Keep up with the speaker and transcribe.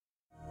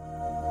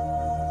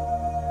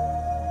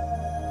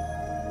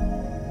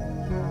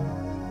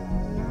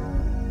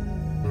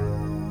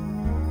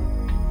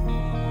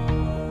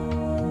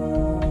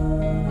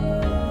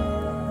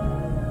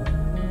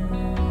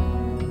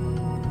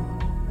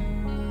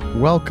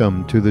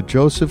Welcome to the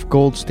Joseph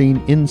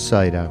Goldstein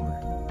Insight Hour.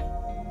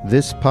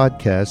 This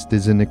podcast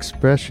is an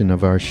expression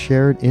of our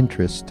shared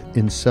interest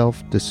in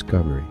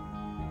self-discovery.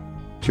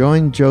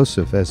 Join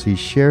Joseph as he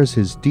shares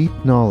his deep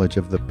knowledge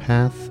of the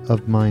path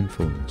of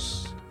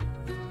mindfulness.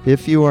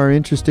 If you are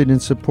interested in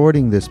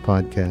supporting this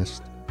podcast,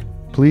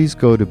 please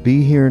go to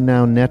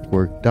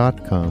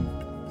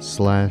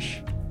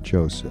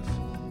BeHereNowNetwork.com/Joseph.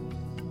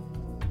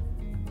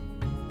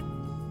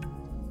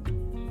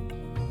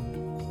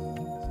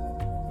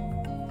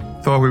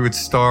 Thought we would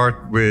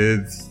start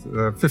with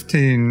a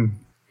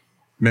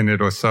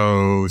 15-minute or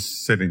so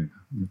sitting,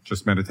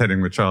 just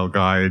meditating, which I'll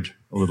guide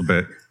a little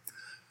bit.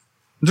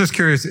 I'm just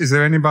curious, is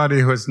there anybody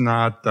who has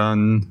not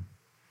done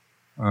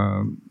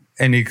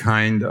any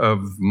kind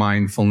of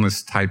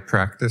mindfulness type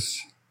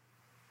practice?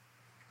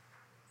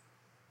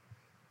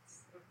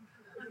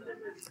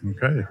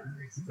 Okay.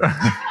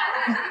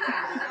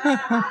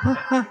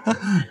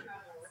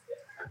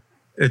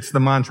 It's the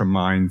mantra,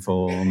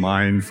 mindful,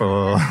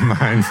 mindful,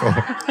 mindful.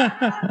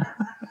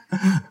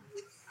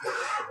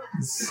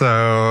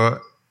 So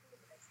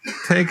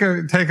take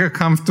a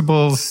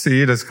comfortable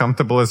seat, as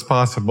comfortable as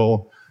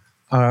possible,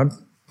 but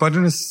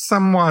in a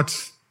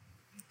somewhat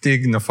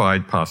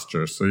dignified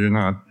posture, so you're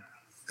not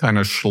kind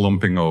of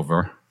schlumping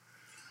over.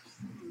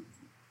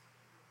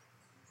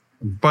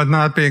 But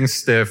not being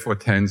stiff or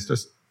tense,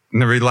 just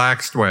in a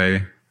relaxed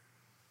way,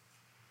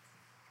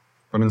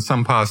 but in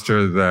some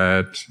posture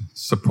that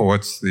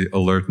supports the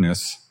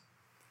alertness.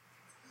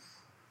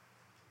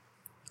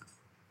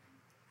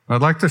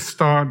 I'd like to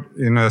start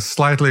in a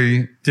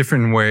slightly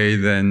different way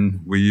than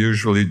we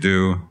usually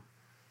do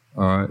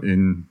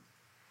in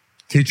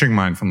teaching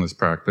mindfulness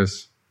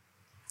practice.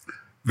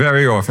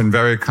 Very often,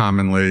 very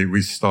commonly,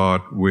 we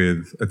start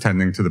with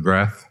attending to the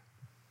breath,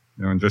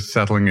 and just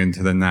settling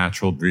into the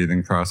natural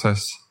breathing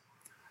process.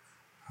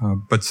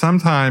 But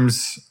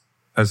sometimes,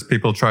 as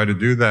people try to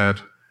do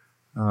that,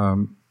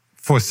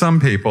 for some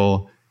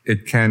people,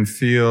 it can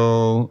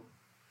feel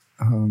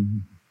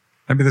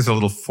maybe there's a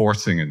little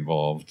forcing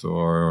involved,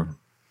 or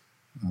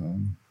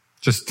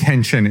just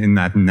tension in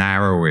that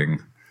narrowing,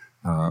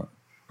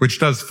 which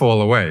does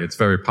fall away. It's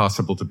very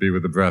possible to be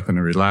with the breath in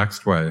a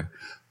relaxed way.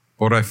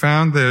 But I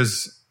found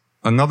there's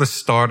another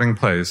starting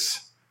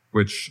place,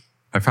 which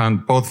I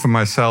found both for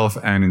myself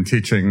and in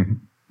teaching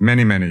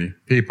many, many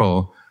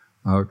people,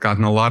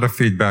 gotten a lot of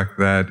feedback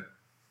that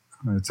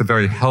it's a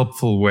very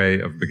helpful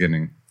way of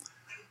beginning.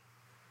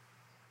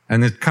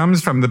 And it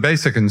comes from, the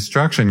basic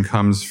instruction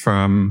comes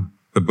from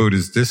the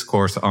Buddha's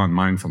discourse on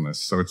mindfulness.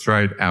 So it's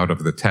right out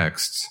of the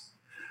texts.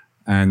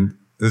 And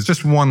there's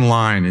just one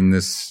line in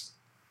this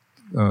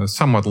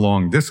somewhat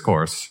long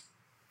discourse.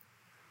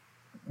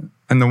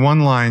 And the one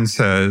line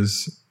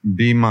says,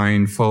 be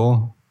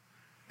mindful.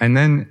 And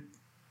then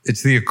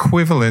it's the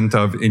equivalent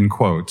of, in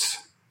quotes,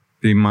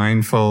 be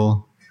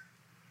mindful,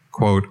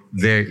 quote,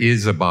 there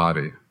is a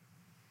body,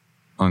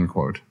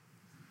 unquote,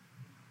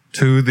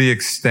 to the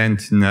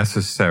extent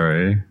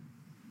necessary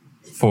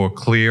for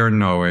clear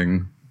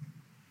knowing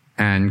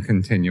and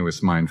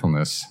continuous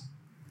mindfulness.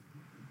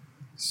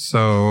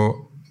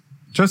 So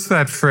just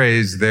that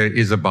phrase, there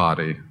is a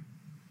body,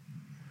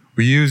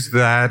 we use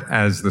that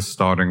as the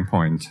starting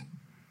point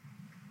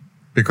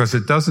because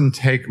it doesn't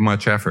take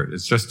much effort.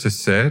 It's just to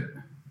sit,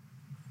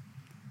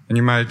 and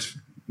you might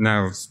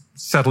now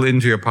settle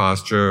into your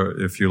posture.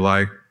 If you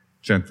like,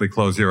 gently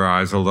close your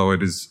eyes, although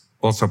it is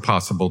also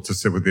possible to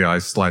sit with the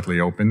eyes slightly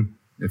open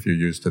if you're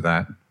used to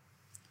that.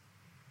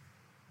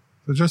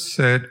 So just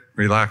sit,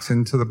 relax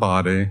into the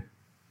body.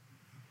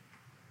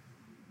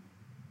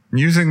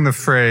 Using the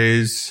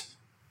phrase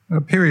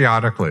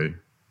periodically.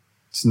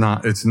 It's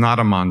not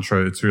a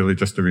mantra, it's really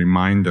just a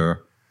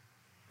reminder.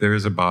 There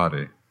is a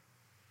body.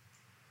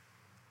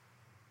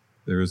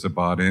 There is a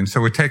body. And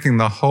so we're taking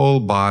the whole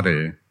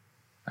body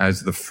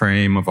as the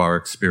frame of our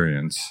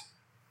experience.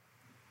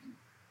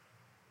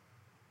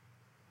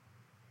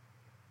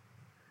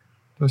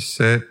 Just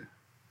sit.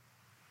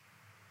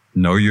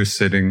 Know you're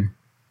sitting.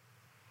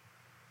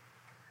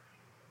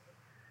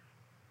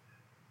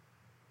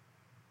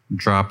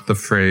 Drop the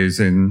phrase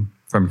in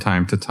from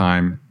time to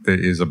time, there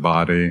is a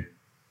body.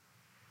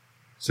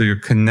 So you're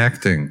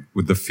connecting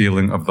with the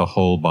feeling of the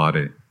whole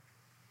body.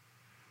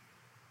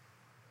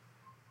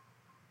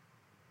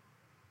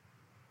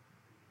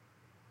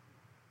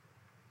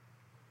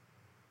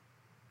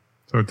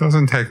 So it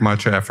doesn't take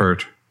much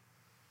effort.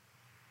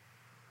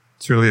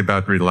 It's really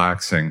about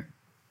relaxing,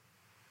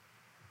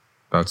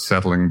 about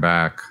settling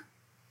back,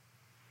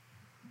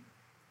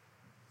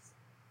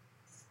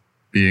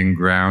 being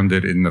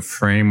grounded in the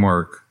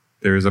framework,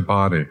 there is a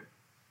body.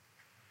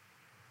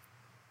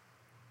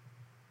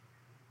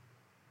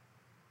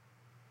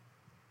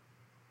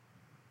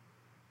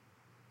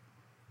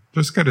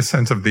 Just get a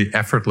sense of the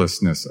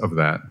effortlessness of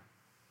that.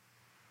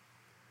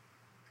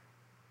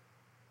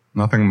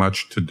 Nothing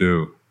much to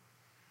do.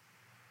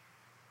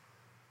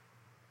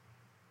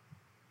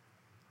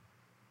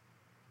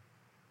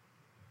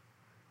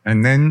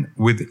 And then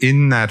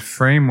within that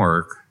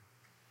framework,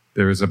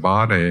 there is a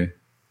body.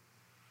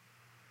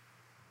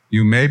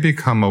 you may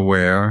become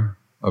aware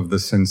of the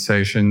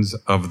sensations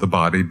of the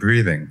body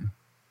breathing.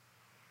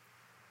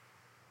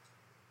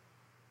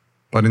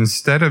 But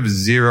instead of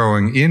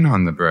zeroing in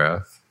on the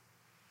breath,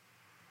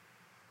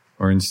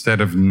 or instead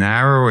of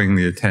narrowing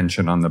the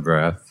attention on the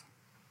breath,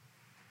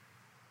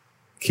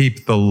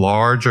 keep the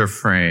larger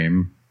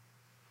frame,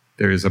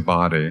 there is a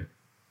body,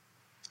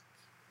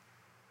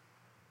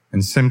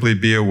 and simply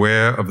be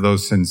aware of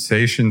those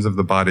sensations of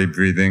the body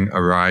breathing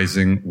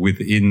arising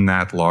within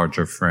that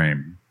larger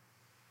frame.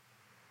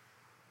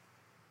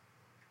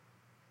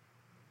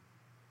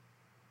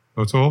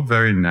 So it's all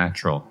very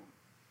natural.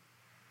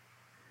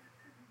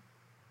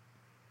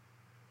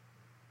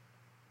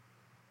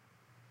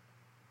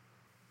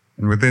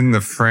 And within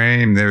the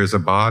frame, there is a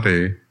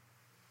body.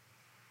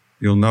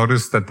 You'll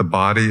notice that the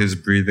body is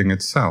breathing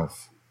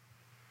itself.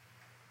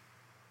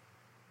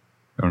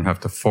 You don't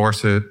have to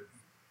force it.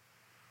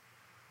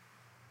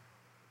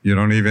 You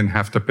don't even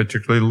have to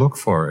particularly look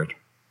for it.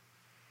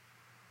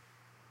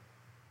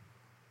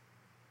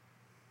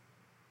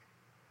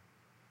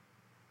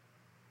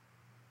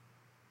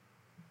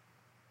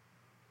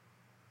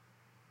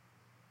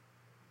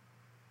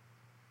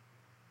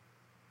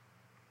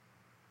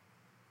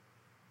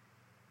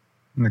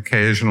 And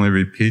occasionally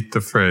repeat the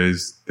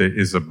phrase, there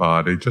is a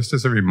body, just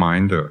as a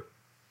reminder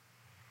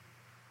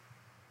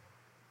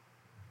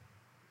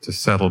to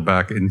settle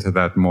back into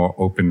that more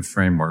open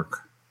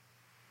framework.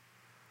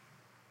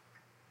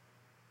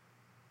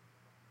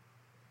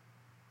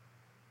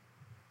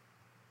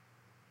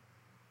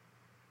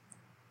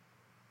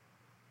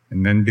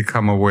 And then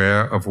become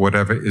aware of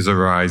whatever is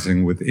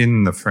arising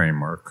within the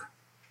framework.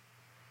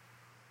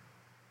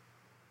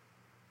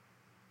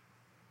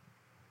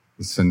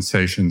 The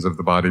sensations of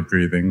the body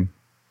breathing.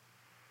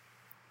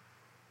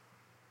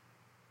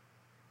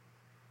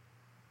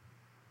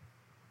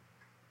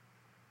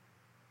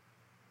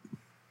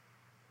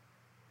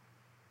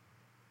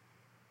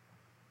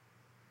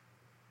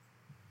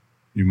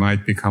 You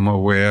might become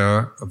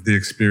aware of the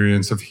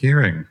experience of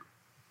hearing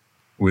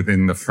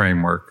within the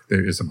framework.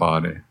 There is a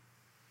body.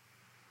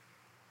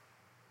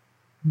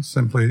 And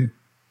simply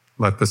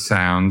let the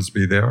sounds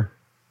be there.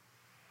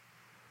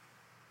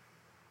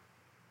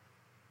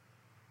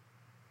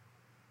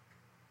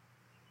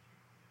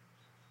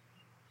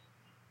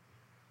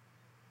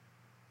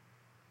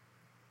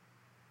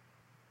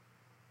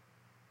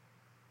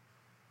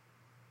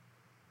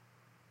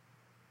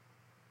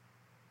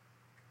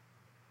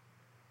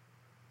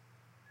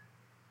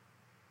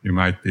 You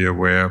might be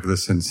aware of the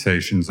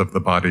sensations of the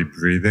body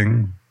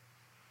breathing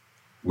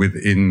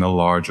within the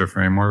larger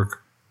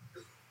framework.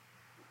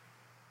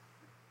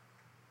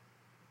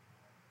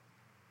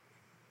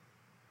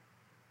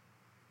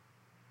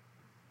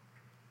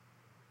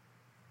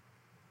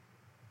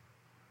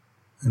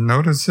 And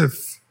notice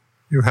if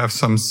you have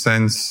some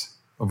sense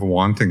of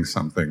wanting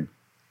something,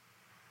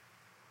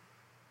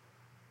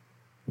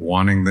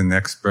 wanting the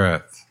next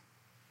breath,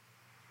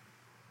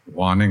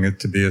 wanting it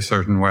to be a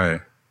certain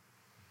way.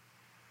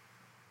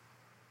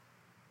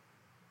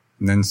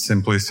 And then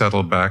simply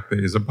settle back,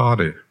 there is a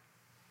body,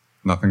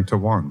 nothing to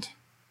want.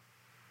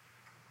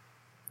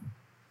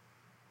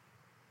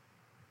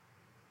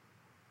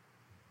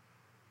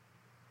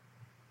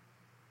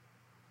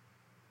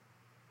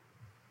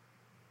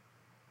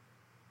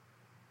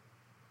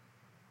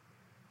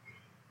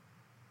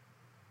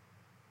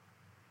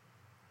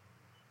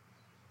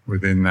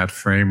 Within that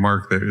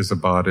framework, there is a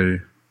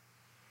body.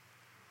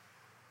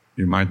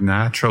 You might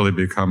naturally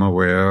become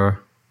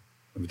aware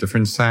of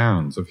different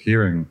sounds, of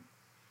hearing,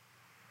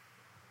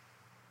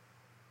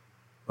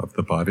 of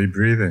the body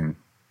breathing.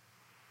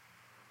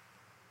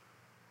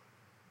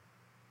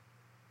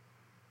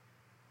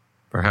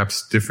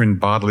 Perhaps different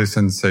bodily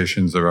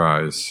sensations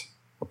arise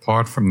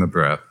apart from the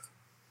breath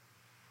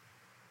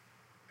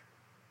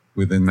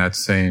within that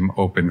same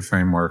open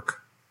framework.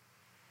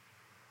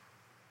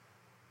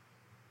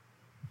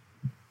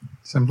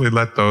 Simply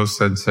let those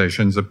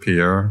sensations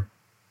appear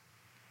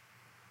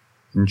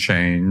and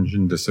change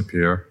and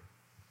disappear.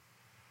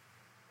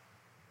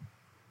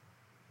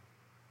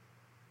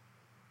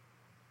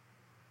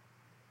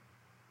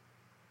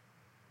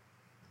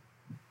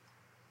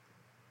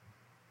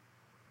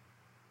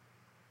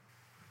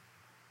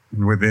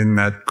 And within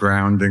that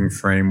grounding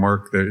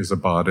framework, there is a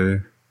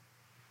body.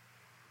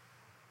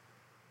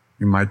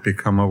 You might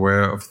become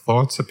aware of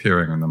thoughts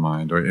appearing in the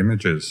mind or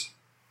images.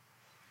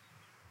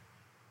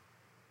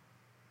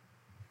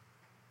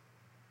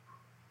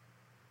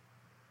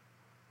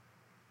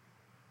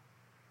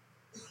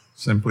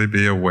 Simply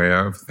be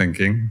aware of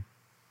thinking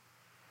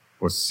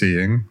or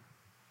seeing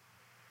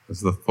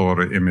as the thought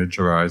or image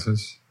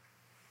arises.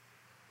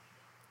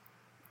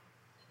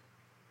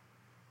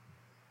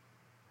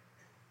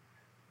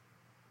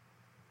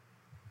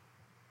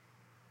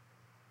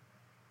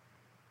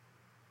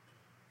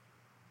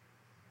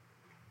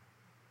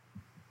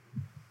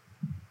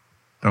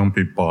 Don't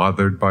be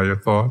bothered by your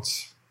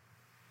thoughts.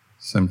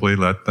 Simply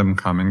let them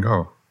come and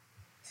go.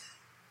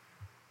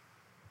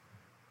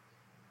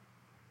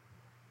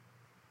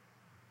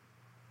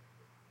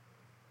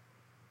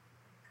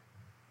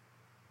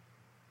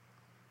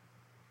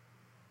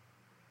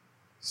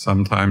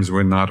 Sometimes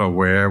we're not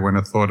aware when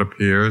a thought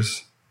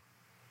appears,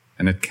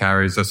 and it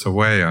carries us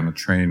away on a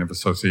train of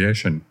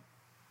association.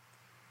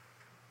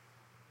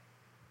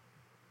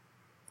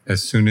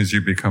 As soon as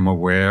you become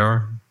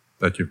aware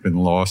that you've been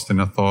lost in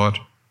a thought,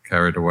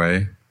 carried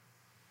away,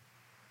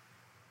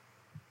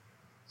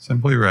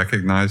 simply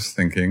recognize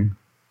thinking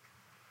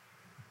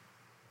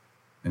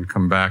and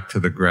come back to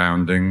the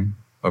grounding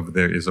of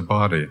there is a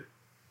body.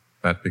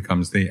 That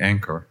becomes the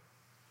anchor.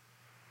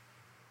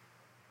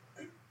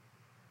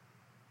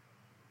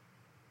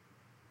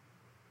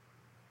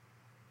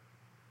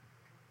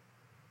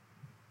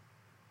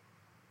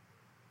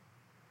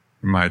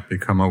 You might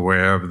become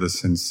aware of the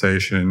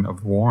sensation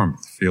of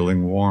warmth,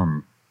 feeling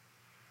warm,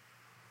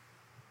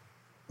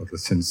 or the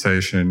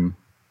sensation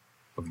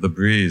of the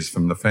breeze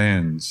from the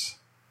fans,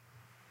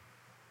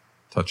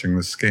 touching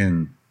the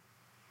skin.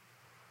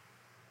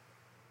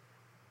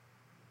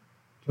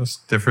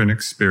 Just different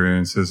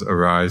experiences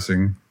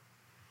arising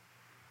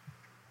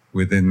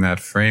within that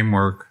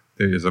framework.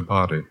 There is a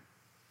body.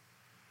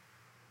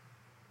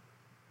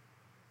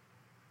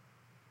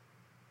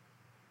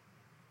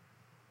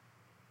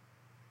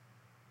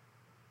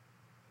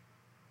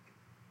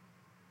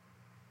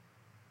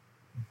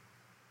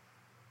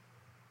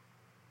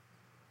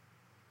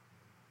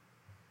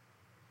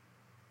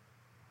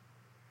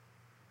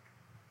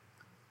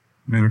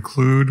 And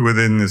include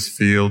within this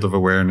field of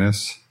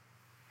awareness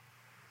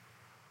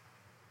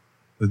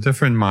the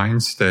different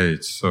mind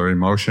states or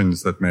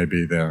emotions that may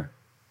be there.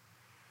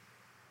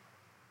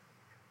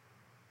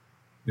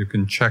 You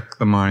can check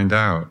the mind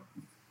out.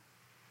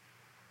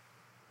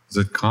 Is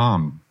it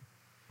calm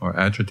or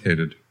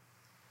agitated?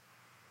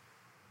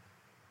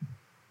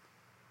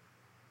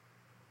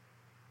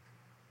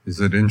 Is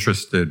it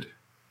interested?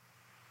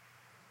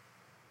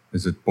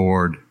 Is it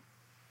bored?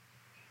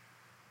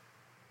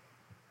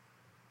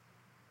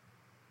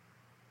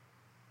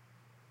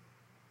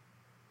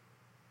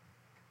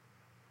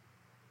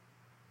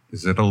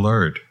 Is it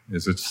alert?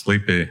 Is it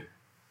sleepy?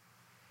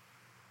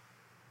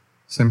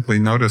 Simply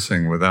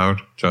noticing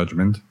without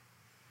judgment.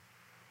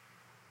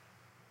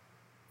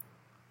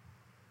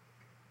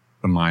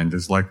 The mind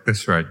is like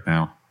this right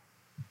now.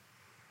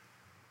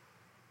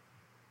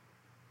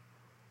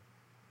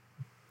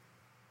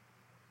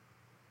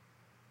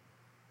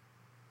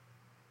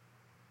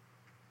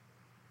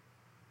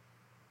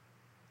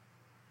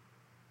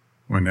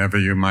 Whenever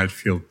you might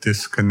feel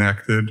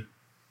disconnected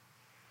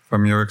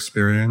from your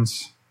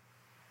experience,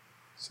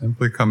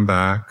 simply come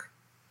back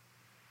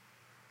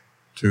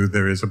to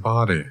there is a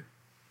body.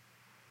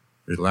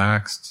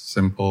 Relaxed,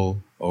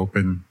 simple,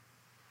 open,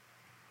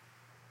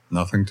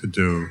 nothing to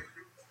do.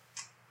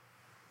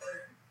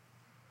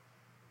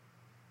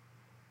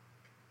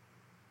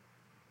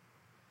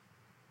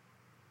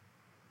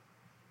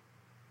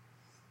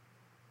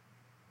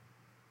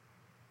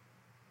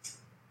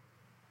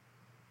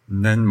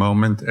 And then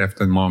moment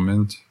after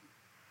moment,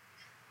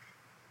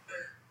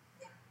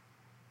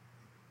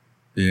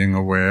 being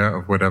aware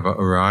of whatever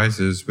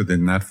arises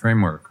within that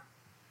framework.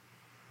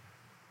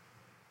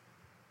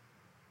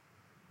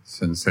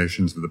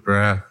 Sensations of the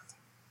breath,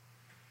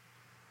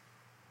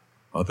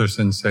 other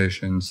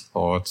sensations,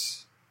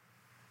 thoughts,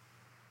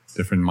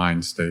 different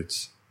mind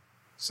states,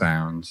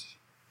 sounds.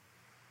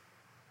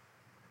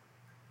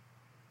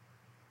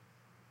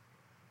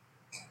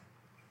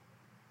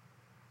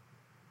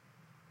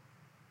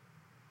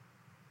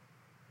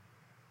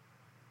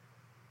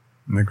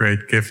 And the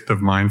great gift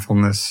of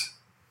mindfulness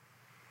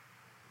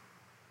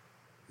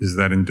is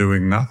that in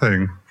doing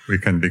nothing, we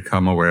can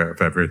become aware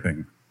of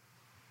everything.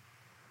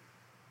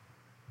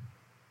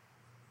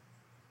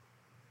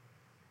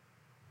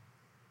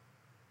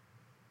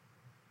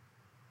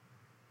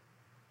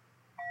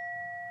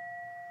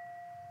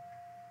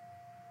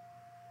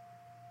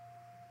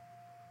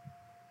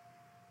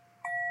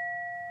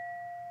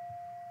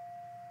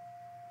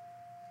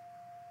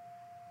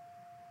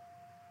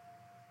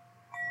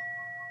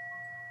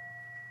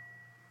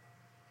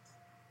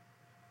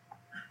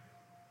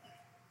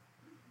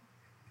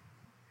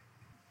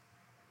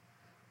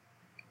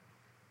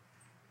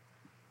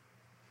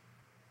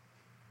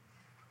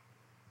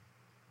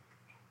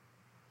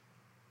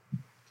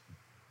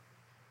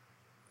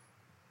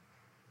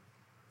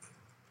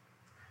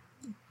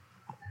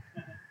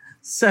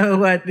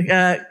 So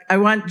I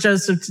want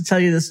Joseph to tell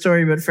you the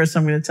story, but first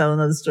I'm going to tell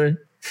another story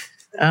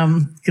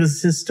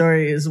because his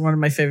story is one of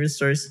my favorite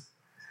stories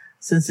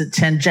since it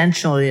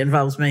tangentially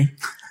involves me.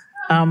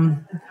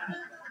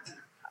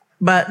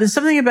 But there's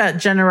something about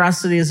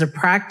generosity as a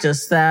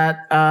practice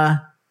that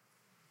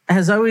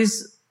has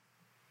always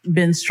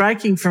been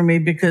striking for me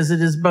because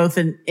it is both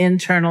an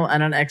internal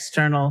and an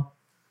external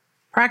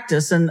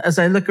practice. And as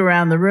I look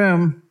around the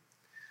room,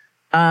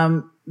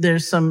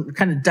 there's some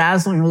kind of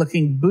dazzling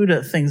looking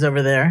Buddha things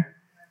over there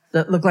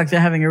that look like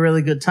they're having a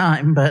really good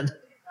time, but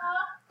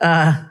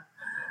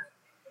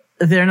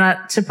they're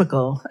not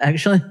typical,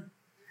 actually.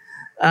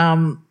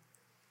 I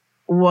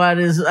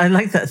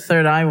like that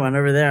third eye one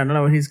over there. I don't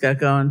know what he's got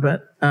going,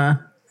 but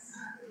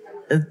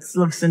it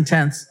looks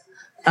intense.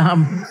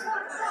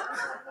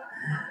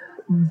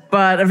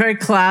 But a very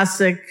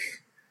classic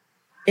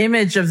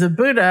image of the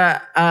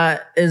Buddha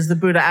is the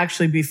Buddha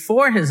actually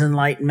before his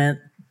enlightenment,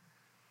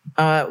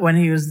 when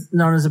he was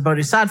known as a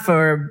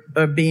bodhisattva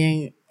or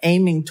being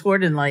aiming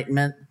toward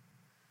enlightenment.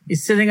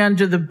 He's sitting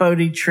under the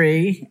Bodhi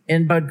tree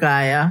in Bodh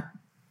Gaya,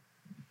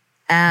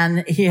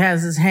 and he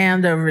has his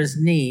hand over his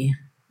knee.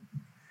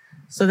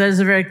 So there's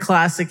a very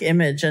classic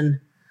image. And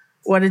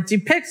what it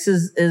depicts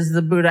is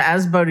the Buddha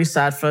as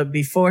bodhisattva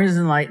before his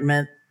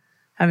enlightenment,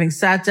 having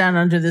sat down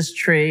under this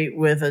tree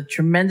with a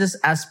tremendous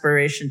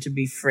aspiration to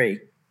be free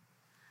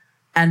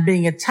and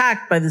being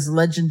attacked by this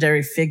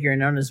legendary figure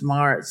known as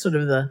Mara. It's sort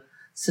of the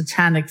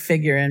satanic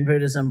figure in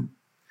Buddhism.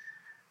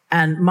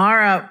 And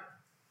Mara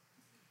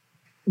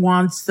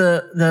wants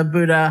the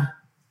Buddha,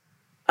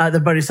 the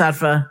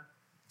bodhisattva,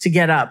 to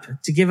get up,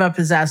 to give up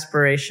his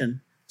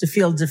aspiration, to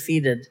feel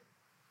defeated.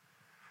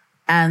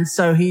 And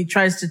so he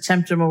tries to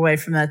tempt him away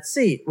from that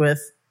seat with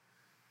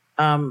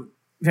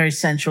very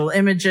sensual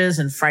images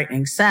and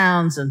frightening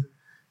sounds and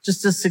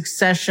just a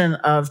succession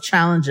of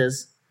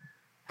challenges.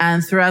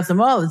 And throughout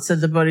them all, it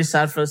said the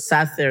bodhisattva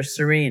sat there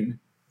serene.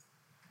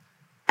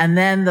 And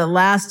then the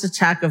last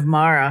attack of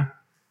Mara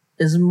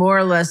is more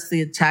or less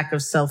the attack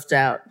of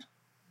self-doubt,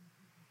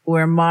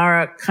 where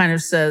Mara kind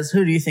of says,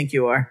 who do you think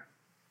you are?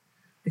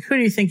 Like, who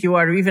do you think you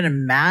are to even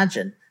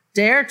imagine,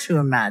 dare to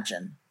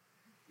imagine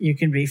you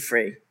can be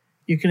free?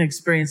 You can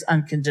experience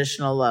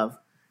unconditional love.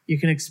 You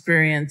can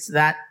experience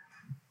that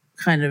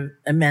kind of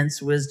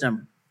immense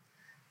wisdom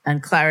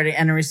and clarity.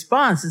 And in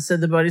response, it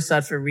said the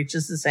bodhisattva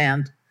reaches his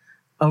hand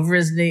over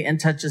his knee and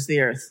touches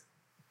the earth.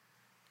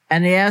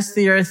 And he asked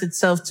the earth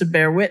itself to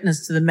bear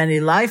witness to the many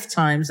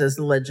lifetimes, as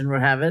the legend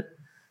would have it,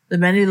 the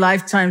many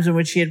lifetimes in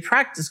which he had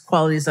practiced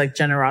qualities like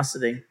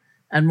generosity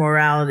and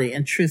morality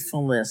and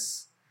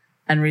truthfulness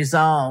and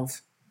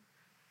resolve.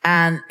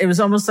 And it was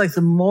almost like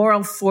the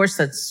moral force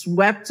that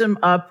swept him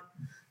up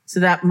to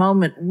that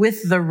moment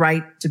with the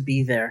right to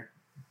be there,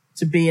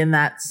 to be in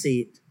that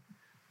seat.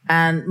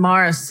 And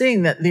Mara,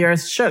 seeing that, the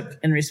earth shook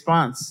in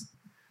response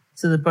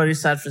to the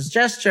bodhisattva's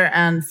gesture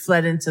and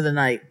fled into the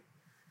night.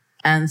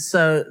 And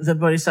so the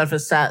bodhisattva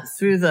sat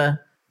through the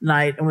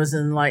night and was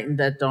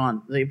enlightened at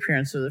dawn, the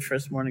appearance of the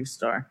first morning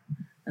star.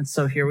 And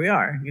so here we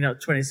are,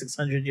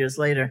 2,600 years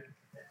later.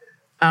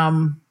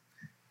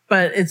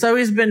 But it's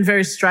always been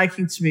very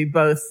striking to me,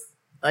 both,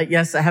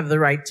 yes, I have the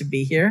right to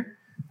be here.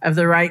 I have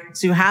the right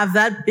to have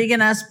that big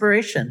an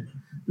aspiration,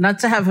 not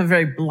to have a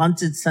very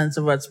blunted sense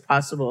of what's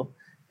possible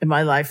in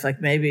my life,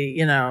 like maybe,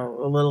 a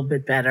little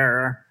bit better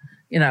or,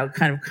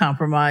 kind of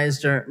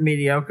compromised or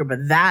mediocre,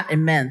 but that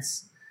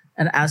immense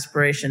an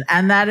aspiration,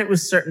 and that it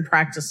was certain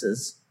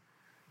practices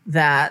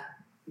that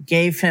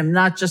gave him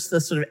not just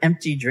the sort of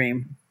empty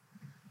dream,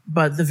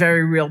 but the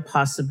very real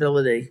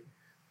possibility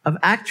of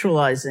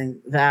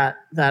actualizing that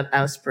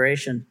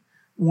aspiration.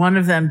 One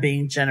of them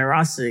being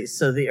generosity.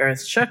 So the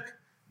earth shook,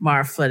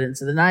 Mara fled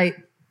into the night,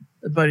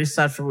 the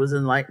bodhisattva was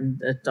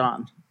enlightened at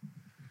dawn.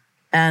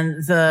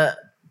 And the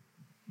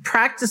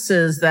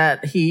practices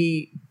that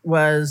he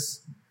was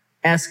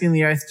asking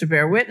the earth to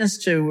bear witness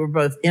to were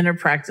both inner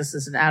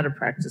practices and outer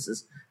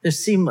practices. They're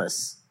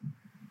seamless,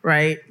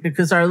 right?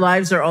 Because our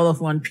lives are all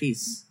of one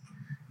piece.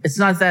 It's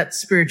not that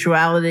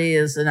spirituality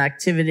is an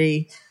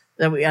activity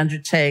that we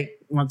undertake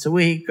once a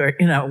week or,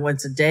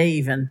 once a day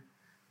even,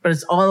 but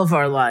it's all of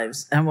our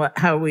lives and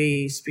how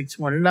we speak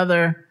to one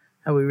another,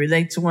 how we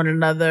relate to one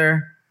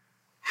another,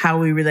 how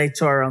we relate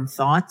to our own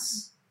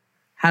thoughts,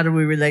 how do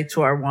we relate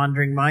to our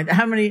wandering mind.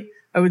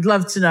 I would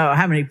love to know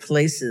how many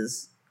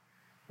places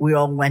we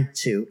all went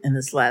to in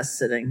this last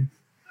sitting,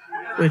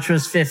 which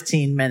was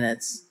 15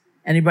 minutes.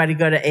 Anybody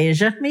go to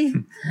Asia? Me?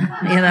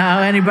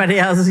 Anybody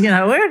else?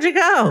 Where'd you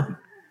go?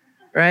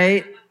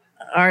 Right?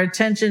 Our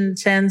attention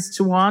tends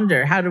to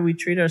wander. How do we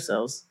treat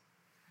ourselves?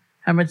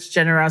 How much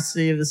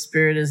generosity of the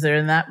spirit is there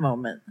in that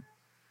moment?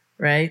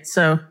 Right?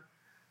 So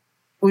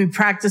we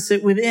practice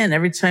it within.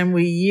 Every time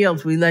we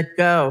yield, we let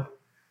go.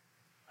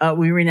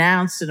 We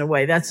renounce in a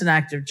way. That's an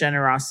act of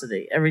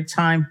generosity. Every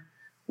time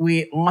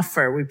we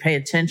offer, we pay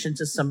attention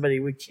to somebody,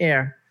 we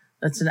care.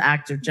 That's an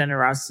act of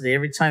generosity.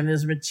 Every time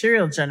there's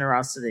material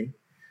generosity,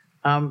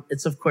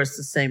 it's of course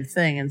the same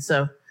thing. And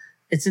so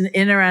it's an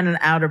inner and an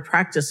outer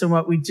practice. And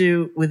what we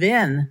do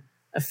within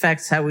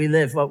affects how we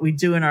live. What we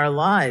do in our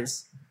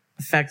lives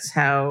affects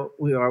how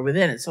we are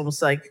within. It's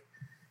almost like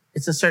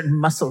it's a certain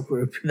muscle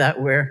group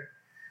that we're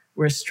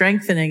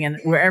strengthening, and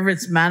wherever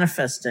it's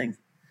manifesting,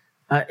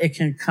 it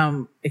can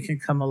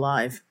come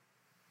alive.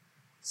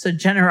 So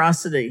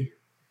generosity.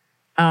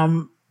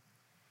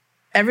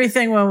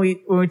 Everything when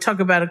we talk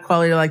about a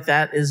quality like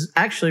that is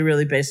actually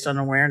really based on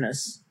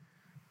awareness.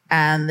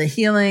 And the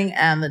healing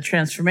and the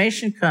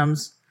transformation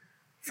comes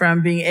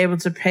from being able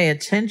to pay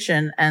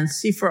attention and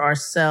see for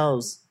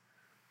ourselves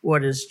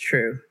what is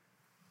true.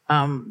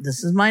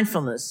 This is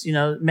mindfulness.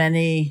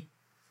 Many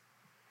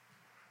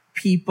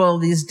people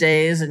these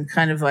days, and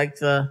kind of like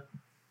the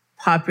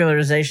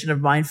popularization of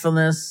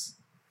mindfulness,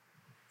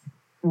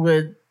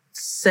 would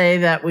say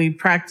that we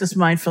practice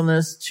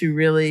mindfulness to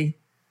really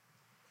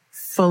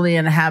fully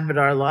inhabit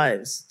our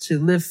lives, to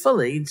live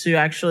fully, to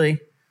actually,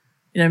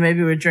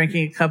 maybe we're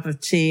drinking a cup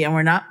of tea and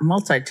we're not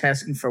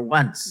multitasking for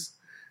once.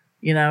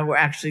 We're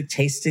actually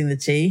tasting the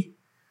tea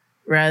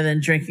rather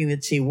than drinking the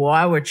tea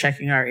while we're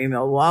checking our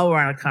email, while we're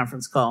on a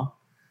conference call,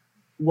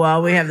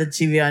 while we have the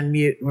TV on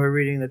mute and we're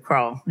reading the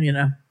crawl,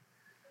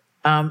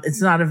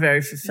 It's not a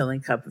very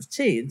fulfilling cup of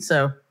tea. And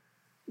so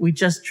we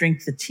just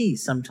drink the tea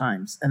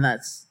sometimes. And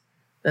that's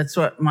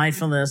what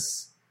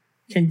mindfulness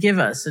can give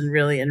us and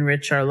really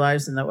enrich our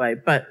lives in that way.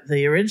 But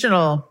the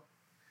original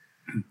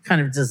kind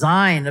of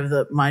design of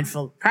the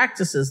mindful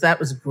practices, that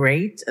was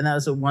great. And that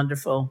was a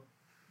wonderful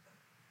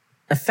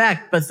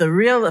effect. But the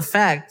real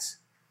effect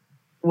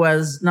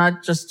was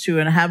not just to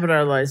inhabit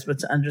our lives, but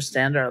to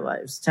understand our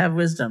lives, to have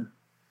wisdom,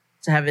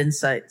 to have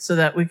insight, so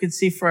that we could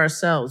see for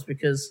ourselves,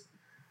 because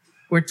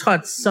we're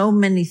taught so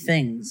many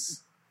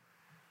things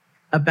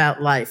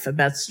about life,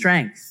 about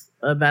strength,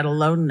 about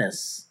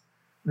aloneness,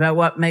 about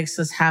what makes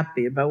us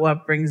happy, about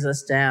what brings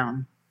us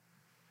down.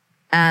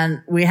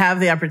 And we have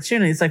the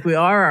opportunity, it's like we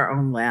are our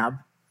own lab,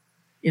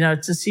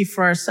 to see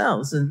for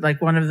ourselves. And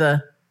like one of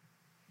the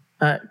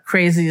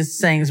craziest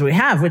sayings we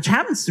have, which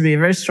happens to be a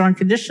very strong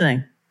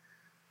conditioning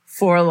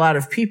for a lot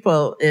of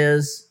people,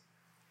 is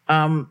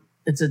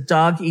it's a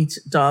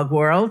dog-eat-dog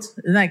world.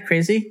 Isn't that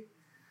crazy?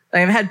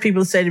 Like I've had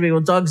people say to me,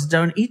 well, dogs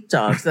don't eat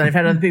dogs. Then I've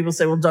had other people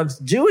say, well, dogs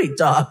do eat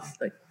dogs.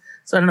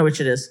 So I don't know which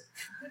it is.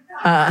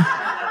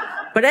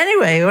 But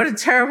anyway, what a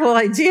terrible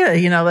idea.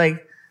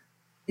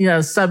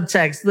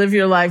 Subtext, live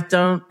your life,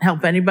 don't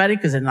help anybody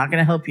because they're not going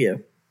to help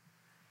you.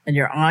 And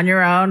you're on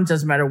your own.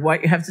 Doesn't matter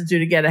what you have to do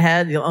to get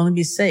ahead. You'll only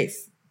be safe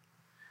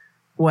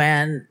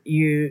when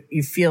you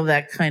feel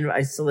that kind of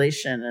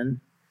isolation and,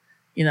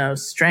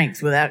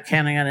 strength without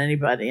counting on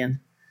anybody. And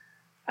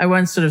I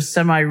once sort of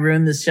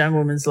semi-ruined this young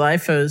woman's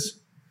life. I was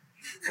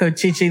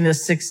co-teaching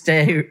this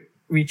 6-day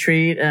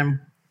retreat. And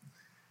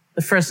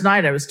the first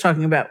night I was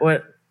talking about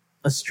what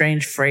a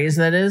strange phrase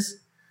that is.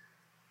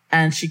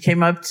 And she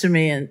came up to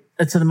me and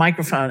to the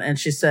microphone and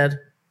she said,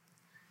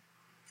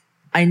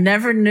 I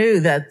never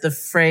knew that the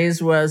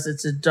phrase was,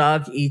 it's a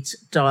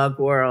dog-eat-dog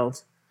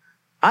world.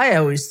 I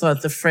always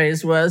thought the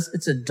phrase was,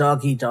 it's a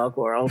doggy-dog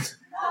world.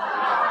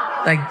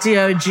 Like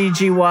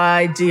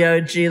D-O-G-G-Y,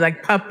 D-O-G,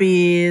 like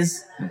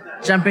puppies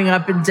jumping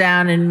up and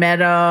down in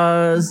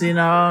meadows, And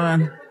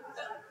I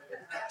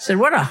said,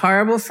 what a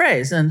horrible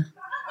phrase. And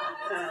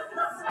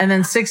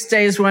then 6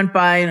 days went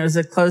by and it was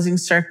a closing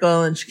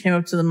circle and she came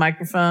up to the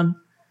microphone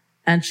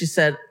and she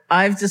said,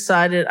 I've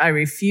decided I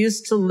refuse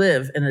to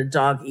live in a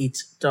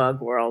dog-eat-dog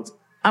world.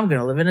 I'm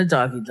going to live in a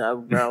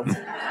doggy-dog world.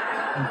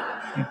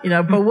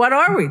 But what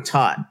are we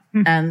taught?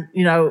 And,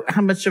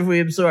 how much have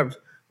we absorbed?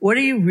 What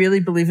do you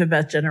really believe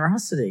about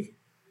generosity?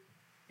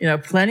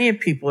 Plenty of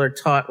people are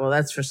taught, well,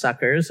 that's for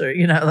suckers, or,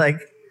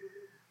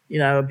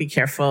 be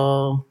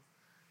careful,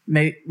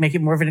 make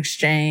it more of an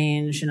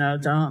exchange,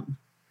 don't.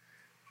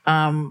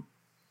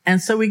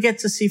 And so we get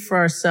to see for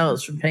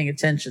ourselves from paying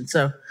attention.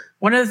 So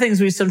one of the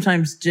things we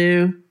sometimes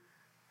do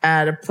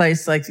at a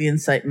place like the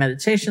Insight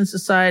Meditation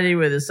Society,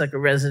 where there's like a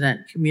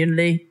resident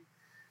community,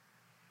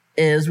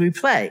 is we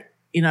play.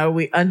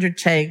 We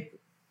undertake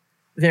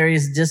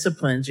various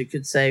disciplines, you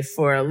could say,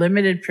 for a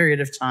limited period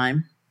of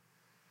time,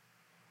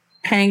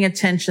 paying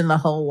attention the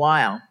whole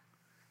while.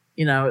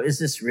 Is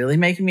this really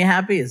making me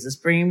happy? Is this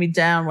bringing me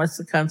down? What's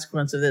the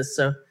consequence of this?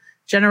 So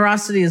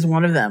generosity is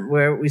one of them,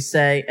 where we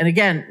say, and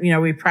again,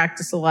 we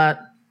practice a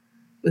lot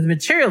with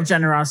material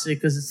generosity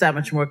because it's that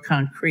much more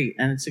concrete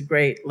and it's a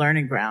great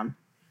learning ground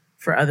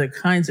for other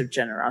kinds of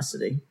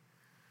generosity.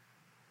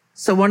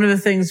 So one of the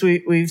things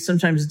we've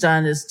sometimes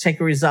done is take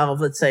a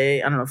resolve, let's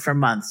say, I don't know, for a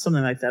month,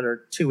 something like that,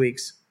 or 2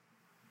 weeks.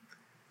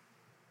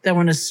 That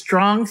when a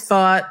strong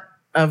thought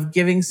of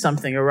giving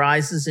something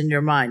arises in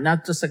your mind,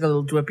 not just like a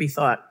little dwippy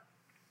thought,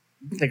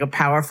 like a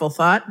powerful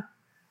thought,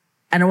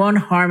 and it won't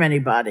harm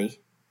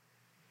anybody.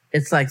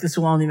 It's like, this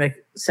will only make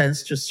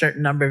sense to a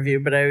certain number of you,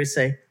 but I always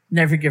say,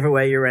 never give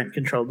away your rent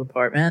control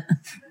department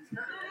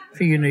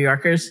for you New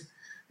Yorkers.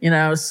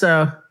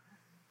 So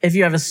if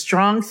you have a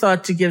strong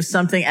thought to give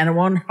something and it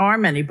won't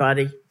harm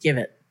anybody, give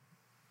it.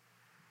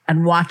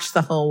 And watch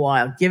the whole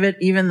while. Give it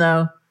even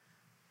though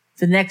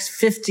the next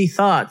 50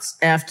 thoughts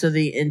after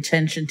the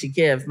intention to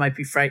give might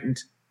be frightened.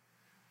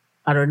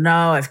 I don't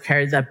know. I've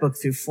carried that book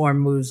through 4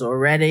 moves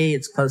already.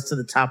 It's close to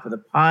the top of the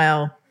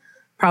pile.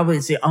 Probably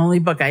it's the only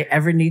book I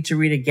ever need to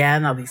read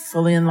again. I'll be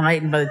fully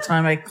enlightened by the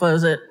time I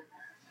close it.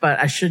 But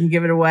I shouldn't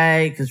give it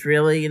away because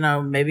really,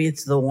 maybe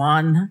it's the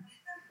one,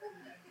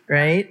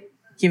 right?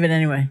 Give it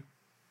anyway.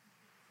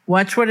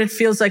 Watch what it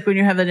feels like when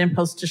you have that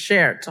impulse to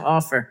share, to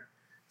offer,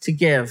 to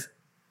give.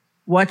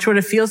 Watch what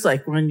it feels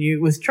like when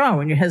you withdraw,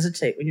 when you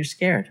hesitate, when you're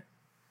scared.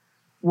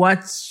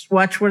 Watch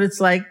what it's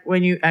like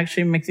when you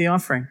actually make the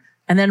offering.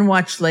 And then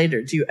watch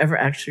later. Do you ever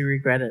actually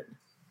regret it?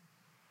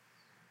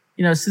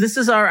 So this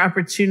is our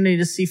opportunity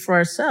to see for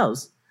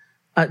ourselves.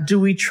 Do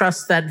we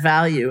trust that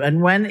value?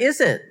 And when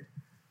is it,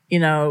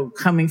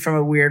 coming from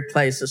a weird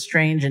place, a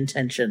strange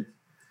intention,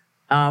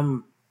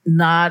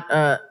 not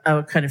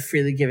a kind of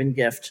freely given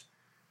gift?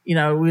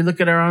 we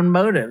look at our own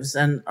motives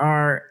and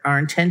our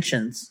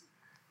intentions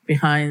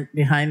behind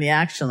the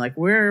action. Like,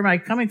 where am I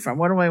coming from?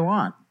 What do I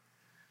want?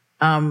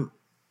 And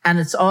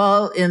it's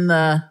all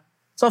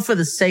for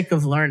the sake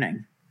of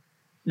learning,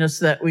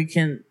 so that we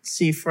can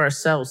see for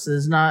ourselves. So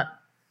there's not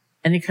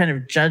any kind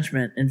of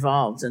judgment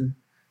involved. And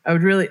I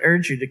would really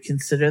urge you to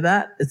consider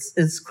that.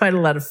 It's quite a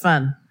lot of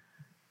fun.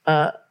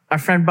 Our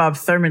friend Bob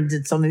Thurman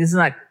did something. This is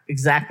not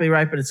exactly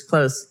right, but it's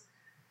close.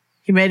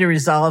 He made a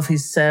resolve. He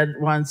said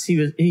once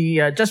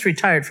he just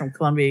retired from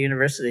Columbia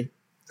University,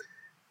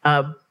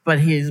 but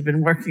he's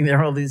been working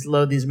there all these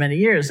many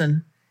years,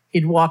 and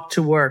he'd walk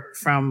to work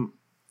from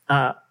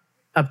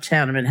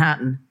uptown in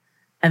Manhattan,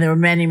 and there were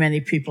many,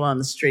 many people on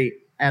the street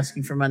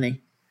asking for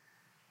money.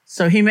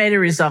 So he made a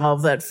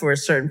resolve that for a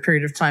certain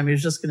period of time, he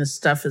was just going to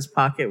stuff his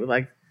pocket with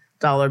like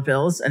dollar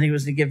bills, and he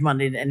was going to give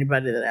money to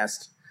anybody that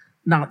asked.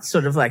 Not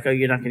sort of like, oh,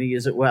 you're not going to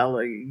use it well,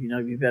 or,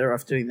 you're better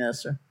off doing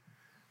this or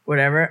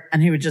whatever.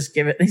 And he would just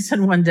give it. And he said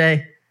one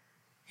day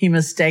he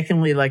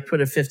mistakenly put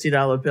a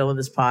 $50 bill in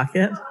his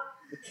pocket,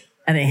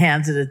 and he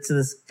handed it to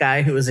this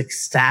guy who was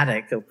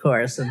ecstatic, of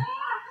course. And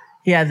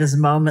he had this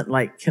moment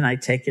like, can I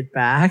take it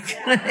back?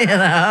 But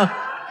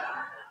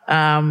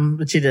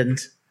he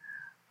didn't.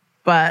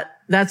 But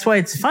that's why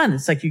it's fun.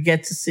 It's like you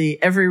get to see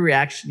every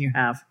reaction you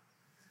have,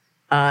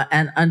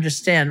 and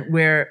understand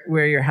where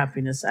your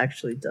happiness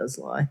actually does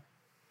lie.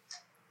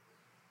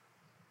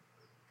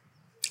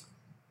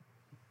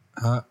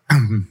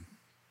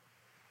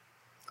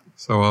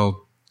 So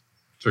I'll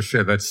just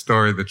share that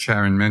story that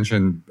Sharon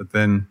mentioned, but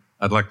then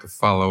I'd like to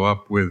follow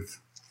up with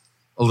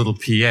a little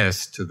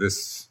PS to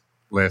this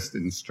last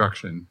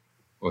instruction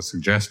or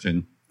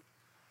suggestion.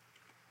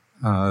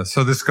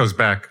 So this goes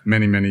back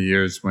many, many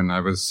years when I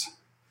was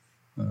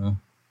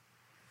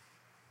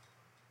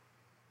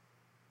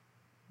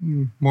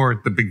more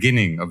at the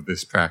beginning of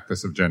this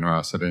practice of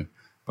generosity.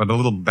 But a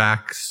little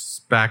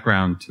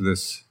background to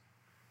this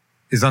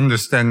is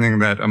understanding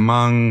that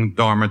among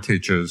Dharma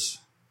teachers,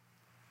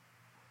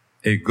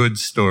 a good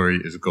story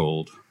is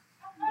gold.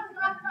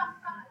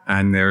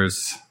 And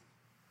there's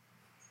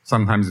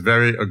sometimes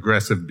very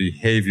aggressive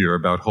behavior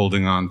about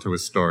holding on to a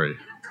story.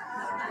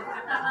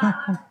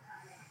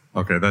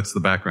 Okay, that's the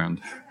background.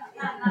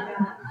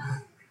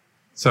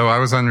 So I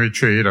was on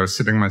retreat, I was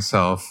sitting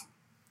myself,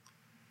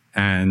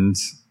 and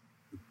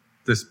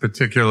this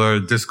particular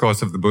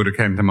discourse of the Buddha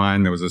came to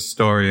mind. There was a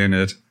story in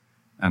it,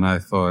 and I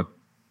thought,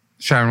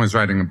 Sharon was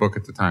writing a book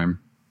at the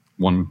time,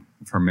 one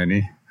of her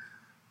many,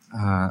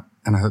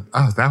 and I thought,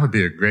 oh, that would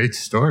be a great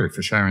story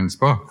for Sharon's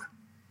book.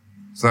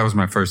 So that was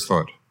my first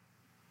thought.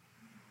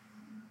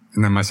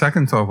 And then my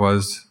second thought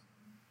was,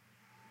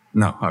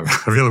 no, I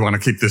really want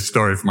to keep this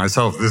story for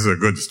myself. This is a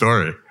good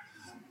story.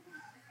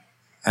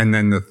 And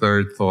then the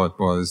third thought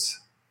was,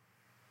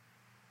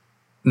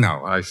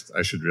 no, I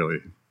should really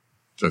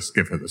just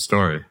give her the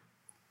story.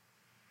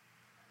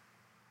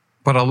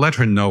 But I'll let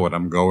her know what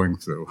I'm going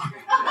through.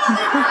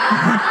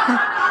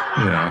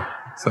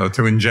 So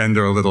to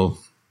engender a little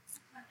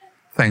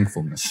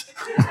thankfulness.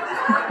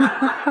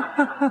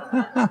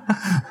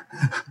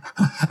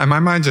 And my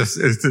mind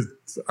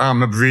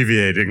I'm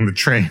abbreviating the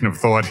train of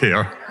thought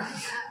here.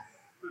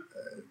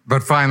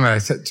 But finally I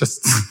said,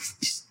 just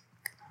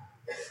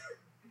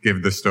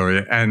give the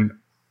story. And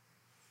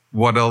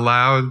what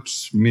allowed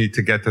me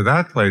to get to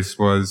that place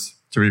was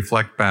to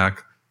reflect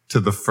back to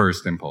the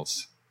first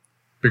impulse.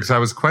 Because I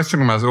was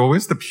questioning myself,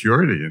 where's the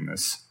purity in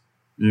this?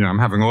 I'm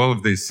having all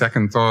of these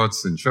second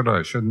thoughts, and should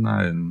I, shouldn't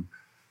I? And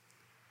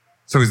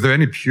so is there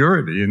any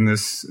purity in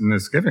this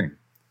giving?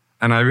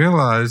 And I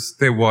realized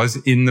there was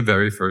in the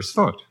very first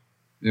thought.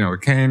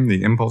 It came,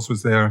 the impulse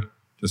was there,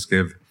 just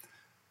give.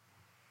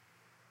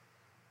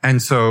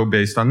 And so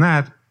based on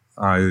that,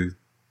 I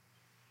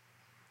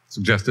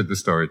suggested the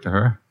story to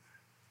her.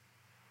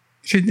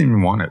 She didn't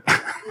even want it.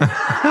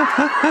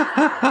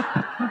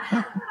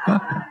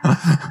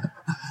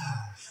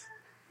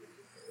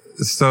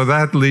 So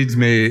that leads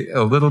me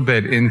a little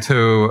bit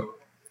into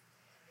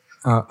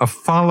a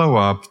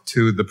follow-up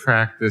to the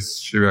practice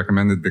she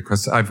recommended,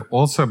 because I've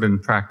also been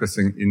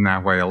practicing in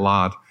that way a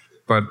lot,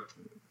 but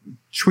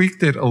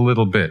tweaked it a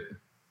little bit.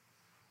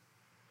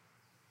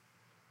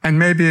 And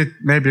maybe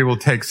it will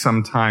take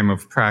some time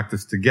of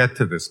practice to get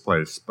to this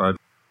place, but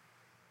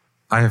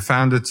I have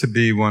found it to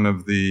be one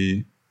of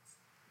the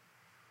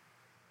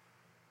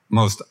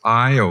most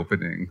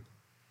eye-opening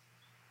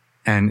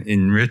and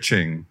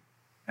enriching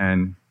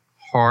and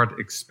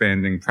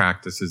heart-expanding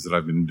practices that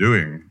I've been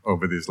doing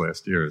over these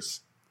last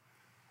years.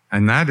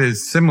 And that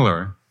is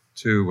similar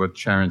to what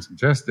Sharon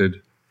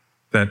suggested,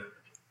 that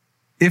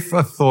if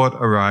a thought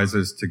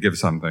arises to give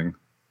something,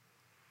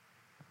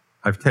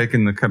 I've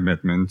taken the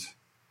commitment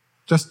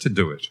just to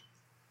do it.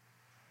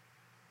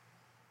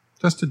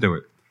 Just to do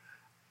it.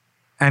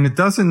 And it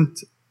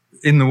doesn't,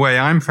 in the way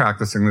I'm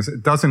practicing this,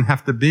 it doesn't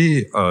have to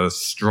be a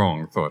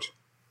strong thought.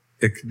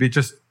 It could be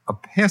just a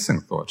passing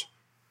thought.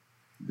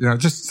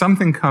 Just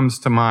something comes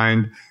to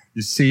mind,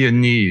 you see a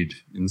need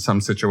in some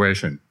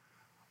situation,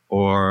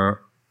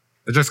 or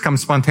it just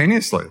comes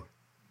spontaneously.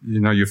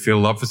 You feel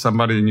love for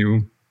somebody and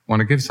you want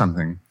to give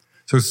something.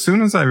 So as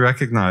soon as I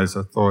recognize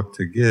a thought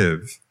to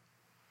give,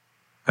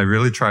 I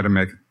really try to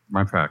make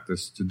my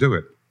practice to do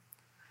it.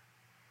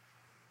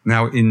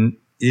 Now, in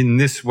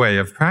this way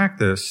of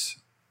practice,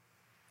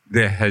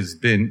 there has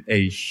been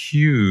a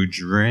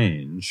huge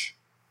range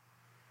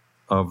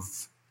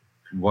of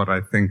what I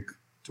think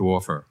to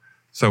offer.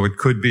 So it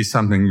could be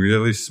something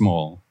really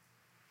small,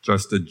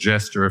 just a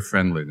gesture of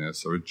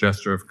friendliness or a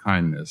gesture of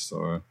kindness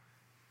or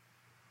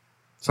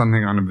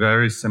something on a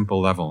very simple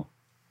level.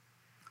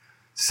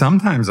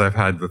 Sometimes I've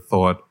had the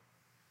thought,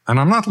 and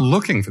I'm not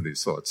looking for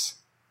these thoughts,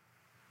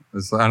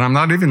 and I'm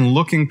not even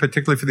looking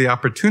particularly for the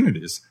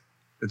opportunities.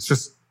 It's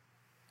just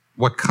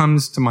what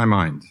comes to my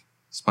mind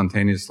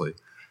spontaneously.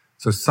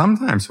 So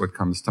sometimes what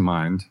comes to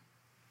mind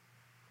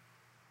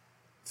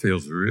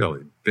feels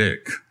really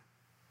big,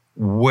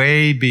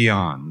 way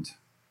beyond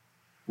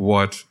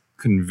what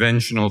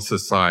conventional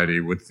society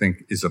would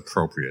think is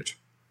appropriate.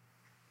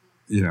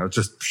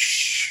 Just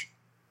psh.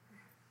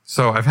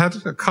 So I've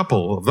had a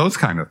couple of those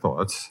kind of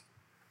thoughts,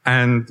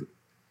 and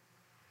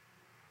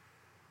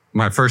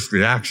my first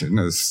reaction,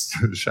 as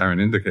Sharon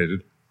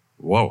indicated,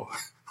 whoa,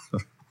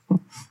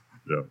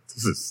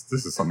 this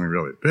is something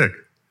really big.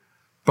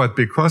 But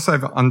because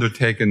I've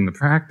undertaken the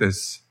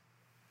practice,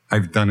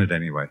 I've done it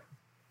anyway.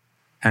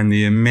 And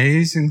the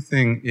amazing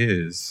thing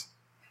is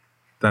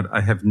that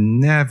I have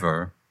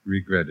never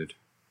regretted,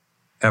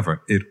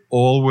 ever. It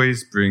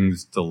always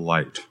brings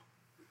delight.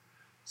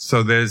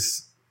 So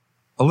there's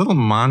a little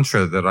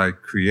mantra that I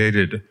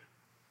created,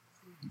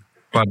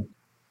 but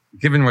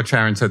given what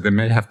Sharon said, there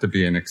may have to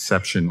be an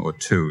exception or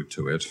two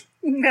to it.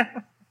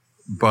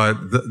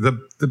 But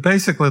the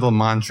basic little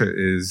mantra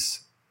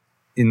is,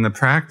 in the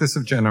practice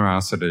of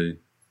generosity,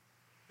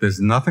 there's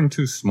nothing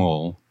too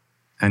small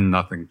and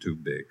nothing too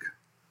big.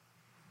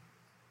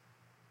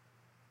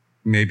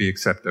 Maybe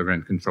except a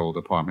rent-controlled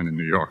apartment in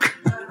New York.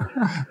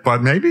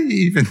 But maybe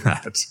even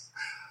that.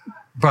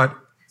 But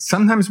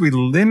sometimes we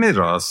limit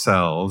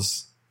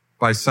ourselves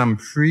by some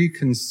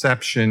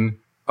preconception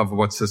of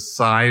what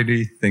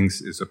society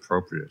thinks is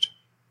appropriate.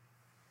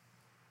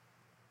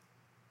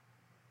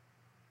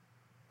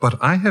 But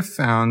I have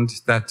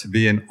found that to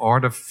be an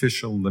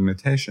artificial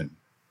limitation.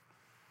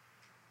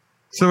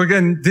 So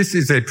again, this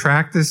is a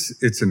practice.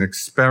 It's an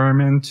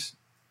experiment.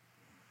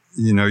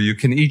 You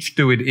can each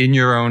do it in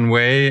your own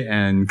way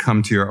and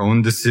come to your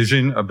own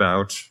decision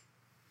about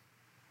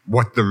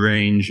what the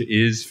range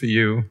is for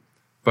you.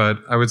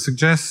 But I would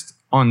suggest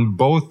on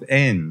both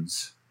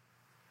ends,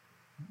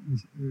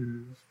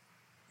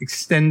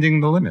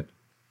 extending the limit.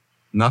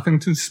 Nothing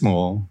too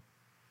small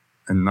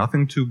and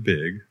nothing too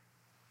big.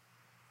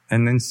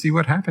 And then see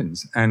what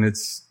happens. And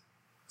it's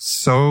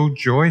so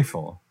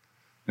joyful.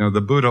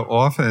 The Buddha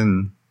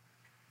often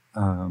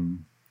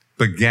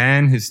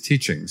began his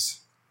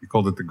teachings. He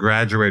called it the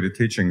graduated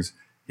teachings.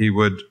 He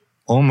would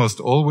almost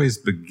always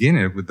begin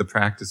it with the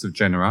practice of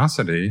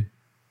generosity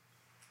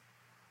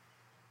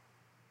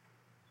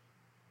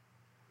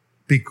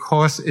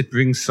because it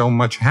brings so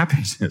much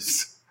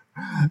happiness.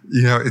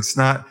 It's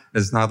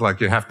not like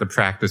you have to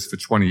practice for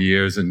 20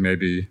 years and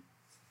maybe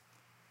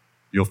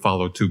you'll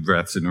follow 2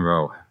 breaths in a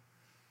row.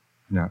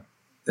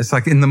 It's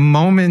like in the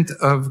moment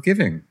of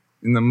giving,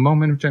 in the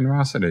moment of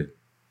generosity,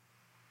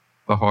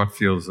 the heart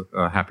feels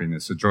a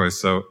happiness, a joy.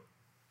 So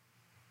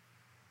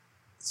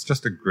it's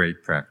just a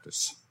great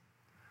practice.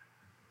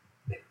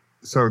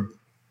 So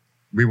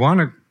we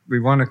want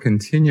to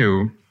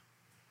continue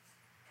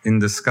in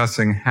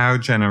discussing how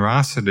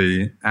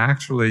generosity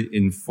actually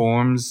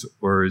informs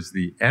or is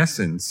the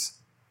essence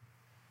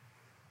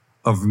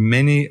of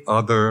many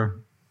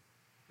other,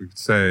 we could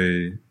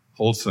say,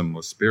 wholesome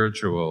or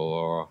spiritual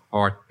or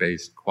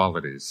heart-based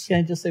qualities. Can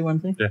I just say one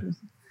thing? Yeah.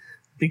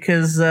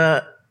 Because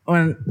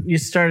when you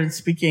started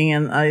speaking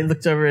and I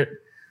looked over at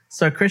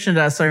Krishna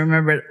Das, I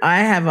remembered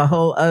I have a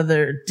whole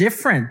other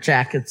different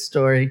jacket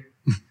story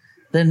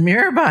than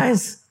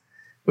Mirabai's.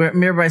 Where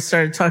Mirabai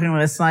started talking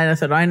last night, I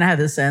thought, I know how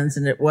this ends,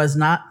 and it was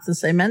not the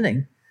same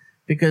ending.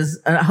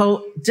 Because a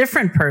whole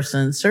different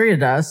person, Surya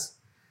Das,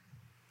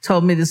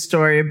 told me the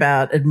story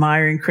about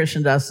admiring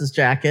Krishna Das's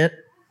jacket,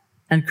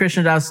 and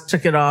Krishna Das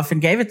took it off and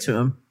gave it to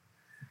him.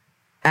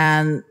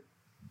 And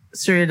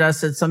Surya Das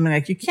said something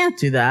like, you can't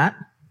do that.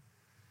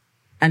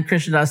 And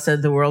Krishna Das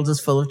said, the world is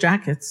full of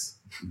jackets.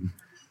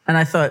 And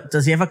I thought,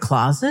 does he have a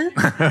closet?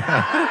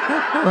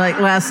 Like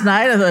last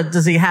night, I thought,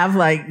 does he have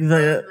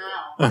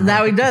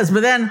now he does.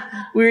 But then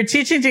we were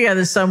teaching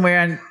together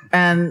somewhere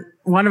and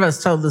one of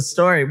us told the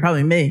story,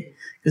 probably me,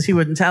 because he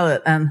wouldn't tell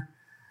it.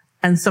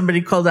 And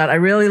somebody called out, I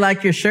really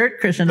like your shirt,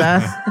 Krishna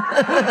Das.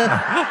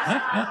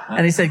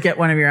 And he said, get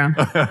one of your own.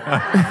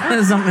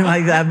 Something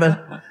like that.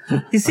 But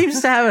he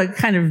seems to have a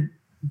kind of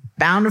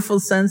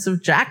bountiful sense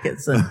of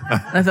jackets. And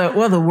I thought,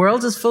 well, the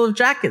world is full of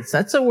jackets.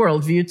 That's a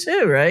worldview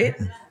too, right?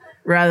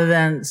 Rather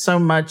than so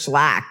much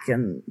lack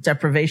and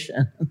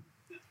deprivation.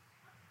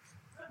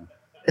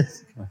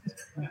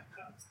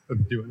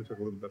 Do you want to talk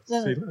a little bit about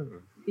Sila?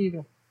 Here you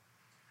go.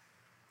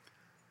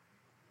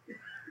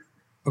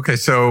 Okay,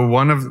 so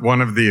one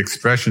of the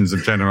expressions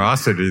of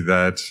generosity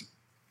that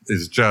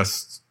is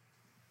just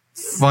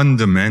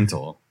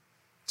fundamental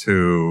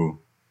to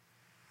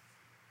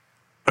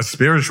a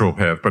spiritual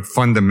path, but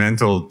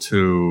fundamental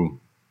to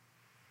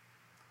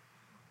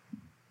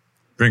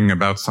bringing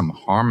about some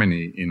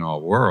harmony in our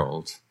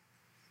world,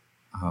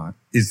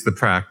 is the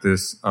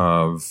practice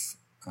of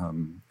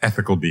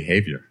ethical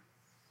behavior.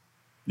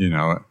 You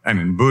know, and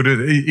in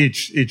Buddha,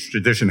 each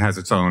tradition has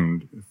its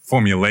own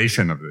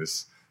formulation of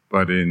this,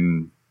 but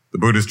in the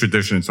Buddhist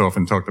tradition, it's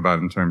often talked about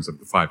in terms of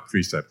the 5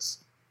 precepts,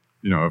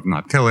 you know, of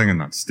not killing and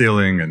not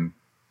stealing and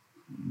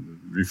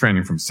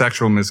refraining from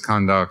sexual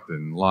misconduct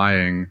and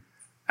lying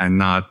and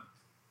not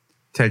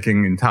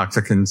taking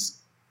intoxicants,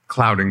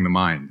 clouding the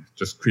mind,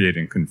 just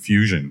creating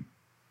confusion.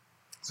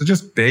 So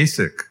just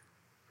basic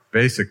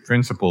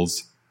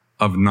principles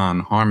of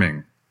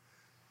non-harming.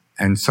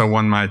 And so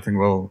one might think,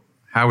 well,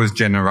 how is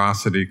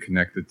generosity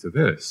connected to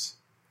this?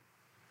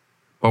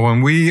 Well,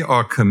 when we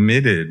are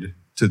committed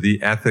to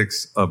the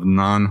ethics of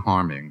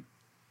non-harming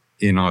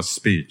in our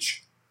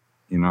speech,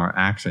 in our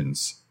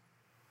actions,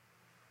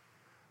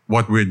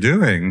 what we're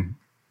doing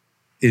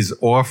is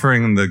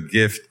offering the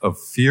gift of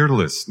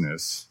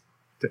fearlessness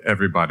to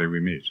everybody we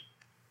meet.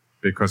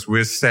 Because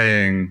we're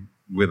saying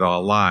with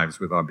our lives,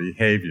 with our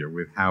behavior,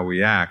 with how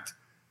we act,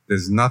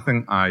 there's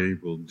nothing I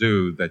will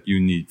do that you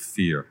need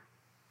fear.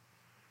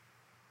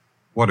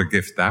 What a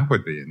gift that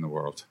would be in the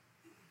world.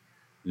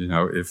 You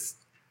know,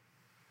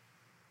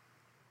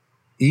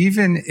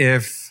 even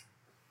if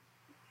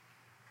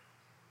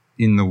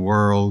in the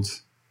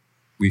world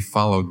we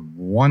followed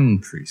one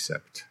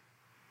precept,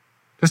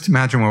 just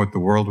imagine what the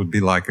world would be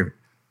like if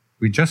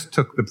we just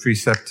took the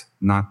precept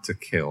not to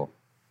kill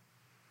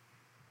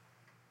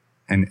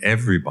and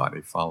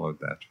everybody followed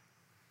that.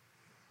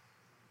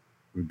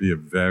 It would be a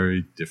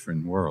very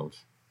different world,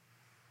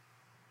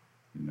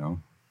 you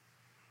know,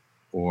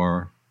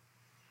 or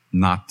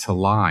not to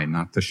lie,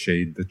 not to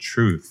shade the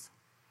truth.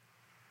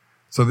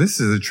 So this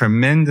is a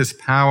tremendous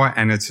power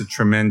and it's a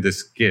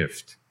tremendous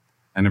gift.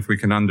 And if we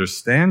can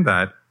understand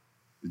that,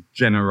 the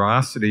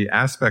generosity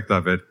aspect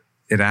of it,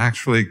 it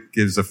actually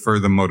gives a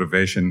further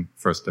motivation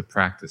for us to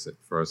practice it,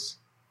 for us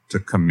to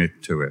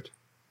commit to it.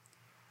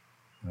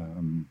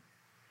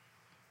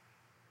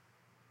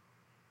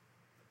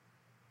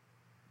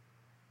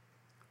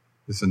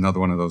 This is another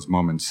one of those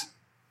moments.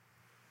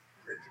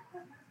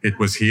 It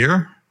was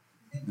here,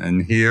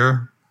 and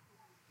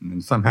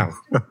then somehow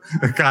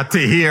it got to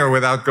here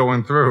without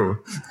going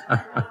through.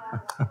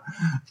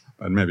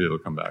 But maybe it'll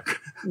come back.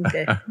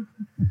 Okay.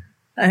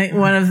 I think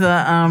one of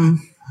the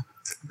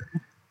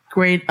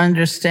great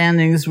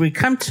understandings we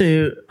come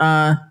to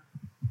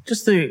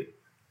just through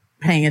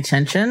paying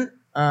attention,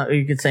 or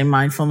you could say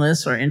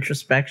mindfulness or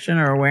introspection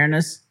or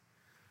awareness,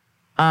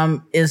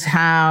 is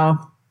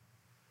how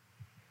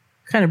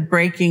kind of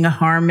breaking a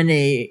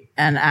harmony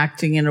and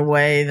acting in a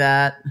way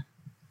that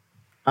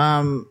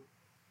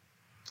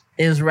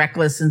is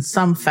reckless in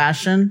some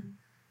fashion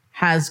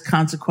has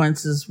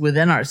consequences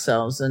within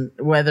ourselves, and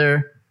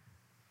whether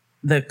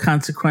the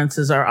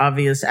consequences are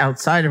obvious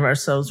outside of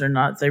ourselves or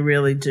not, they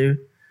really do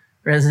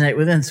resonate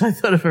within. So I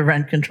thought of a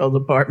rent control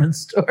department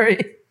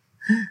story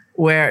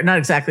where, not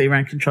exactly a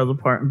rent control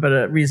department, but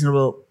a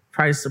reasonable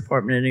price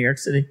department in New York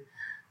City,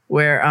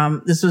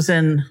 where this was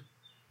in,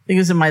 I think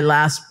it was in my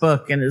last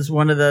book, and is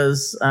one of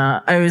those,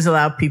 I always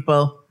allow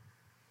people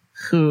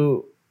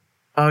who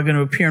are going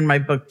to appear in my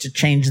book to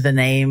change the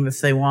name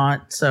if they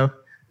want. So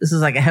this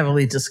is like a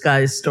heavily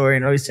disguised story,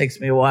 and it always takes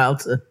me a while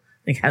to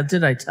think, how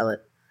did I tell it?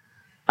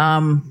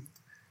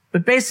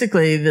 But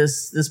basically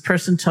this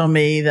person told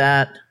me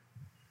that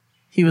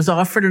he was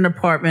offered an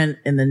apartment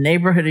in the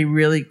neighborhood he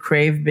really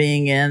craved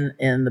being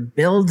in the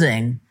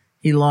building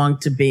he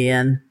longed to be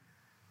in,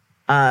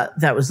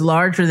 that was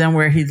larger than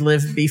where he'd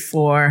lived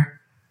before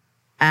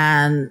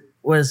and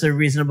was a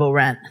reasonable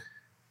rent.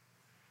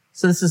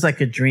 So this is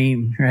like a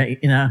dream, right?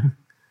 You know?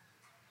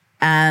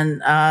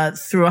 And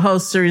through a whole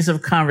series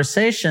of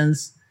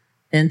conversations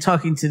in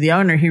talking to the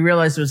owner, he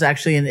realized it was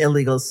actually an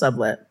illegal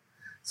sublet.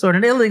 So what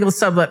an illegal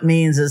sublet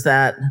means is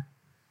that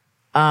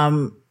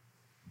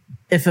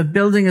if a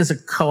building is a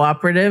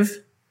cooperative,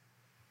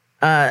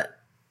 the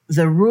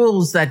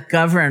rules that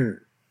govern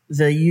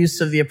the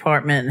use of the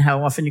apartment and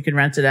how often you can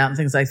rent it out and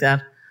things like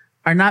that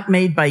are not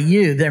made by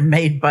you. They're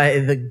made by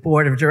the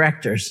board of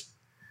directors.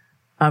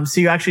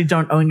 So you actually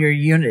don't own your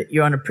unit.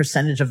 You own a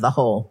percentage of the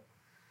whole.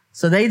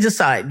 So they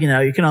decide, you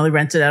know, you can only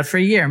rent it out for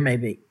a year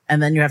maybe,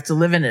 and then you have to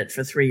live in it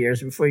for 3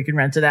 years before you can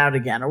rent it out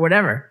again or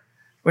whatever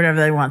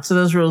they want. So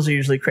those rules are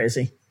usually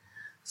crazy.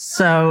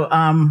 So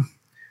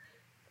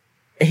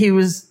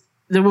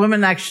the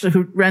woman actually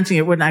who renting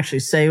it wouldn't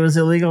actually say it was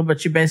illegal,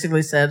 but she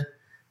basically said,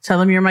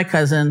 tell him you're my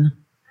cousin.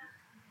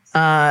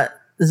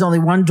 There's only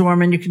one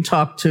doorman you can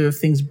talk to if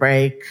things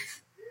break.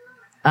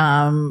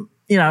 You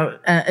know,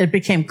 it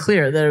became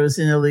clear that it was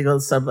an illegal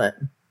sublet.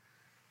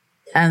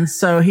 And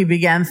so he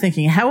began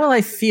thinking, how will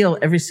I feel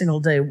every single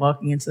day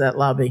walking into that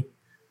lobby,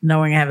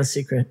 knowing I have a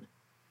secret?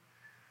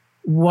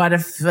 What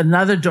if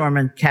another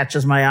doorman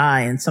catches my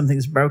eye and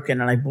something's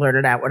broken and I blurt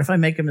it out? What if I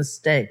make a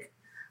mistake?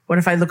 What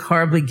if I look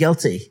horribly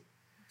guilty?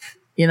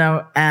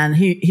 and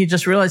he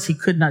just realized he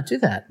could not do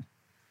that.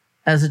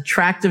 As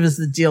attractive as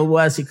the deal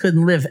was, he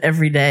couldn't live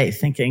every day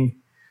thinking,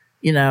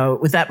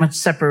 with that much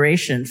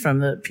separation from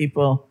the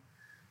people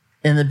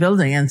in the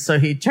building. And so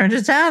he turned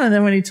it down. And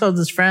then when he told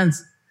his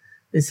friends,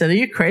 they said, "Are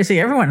you crazy?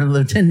 Everyone who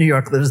lived in New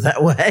York lives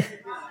that way."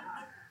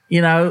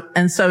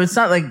 And so it's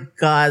not like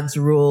God's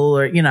rule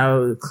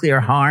or, clear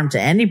harm to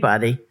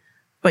anybody,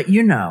 but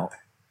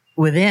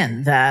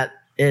within that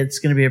it's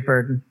going to be a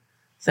burden,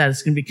 that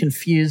it's going to be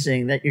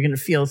confusing, that you're going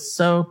to feel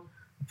so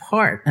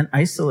apart and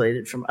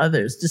isolated from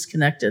others,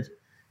 disconnected.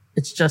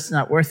 It's just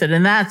not worth it.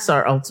 And that's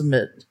our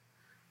ultimate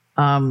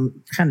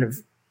kind of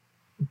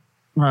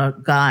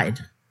guide,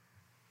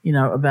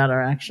 about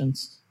our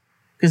actions.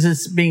 Because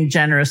it's being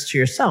generous to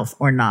yourself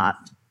or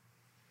not.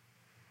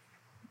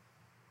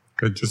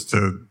 Good, just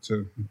to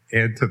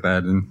add to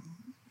that, and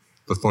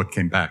the thought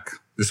came back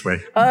this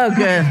way. Oh,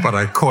 good. But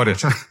I caught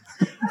it.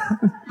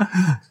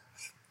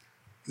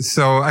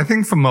 So I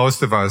think for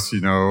most of us,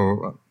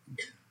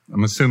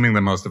 I'm assuming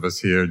that most of us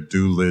here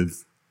do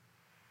live,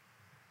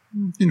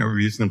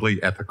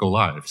 reasonably ethical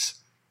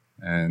lives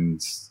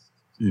and,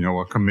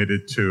 are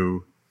committed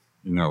to,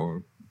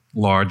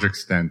 large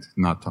extent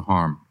not to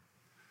harm.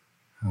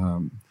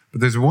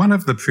 But there's one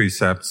of the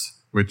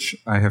precepts which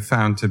I have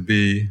found to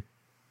be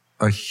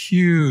a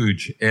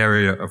huge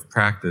area of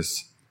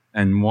practice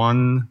and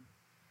one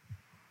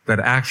that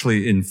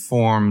actually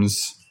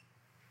informs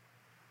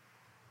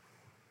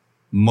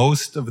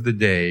most of the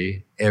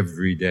day,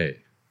 every day.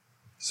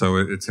 So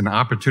it's an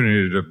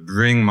opportunity to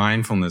bring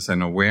mindfulness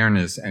and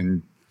awareness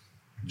and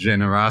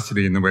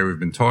generosity in the way we've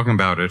been talking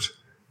about it,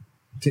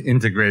 to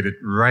integrate it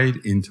right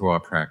into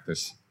our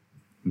practice,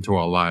 into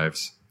our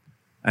lives.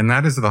 And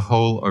that is the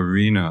whole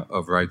arena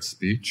of right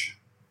speech.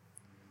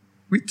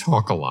 We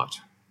talk a lot.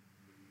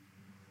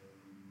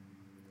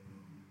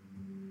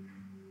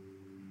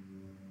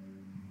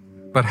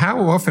 But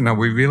how often are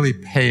we really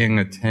paying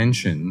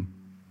attention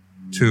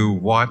to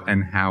what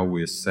and how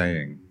we're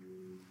saying?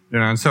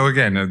 And so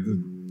again,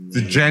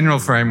 the general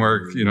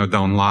framework,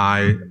 don't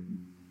lie.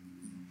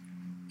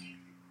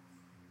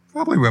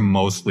 Probably we're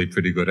mostly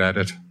pretty good at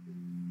it,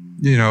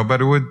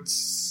 but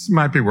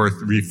might be worth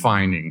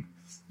refining,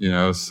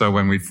 so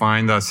when we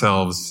find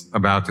ourselves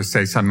about to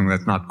say something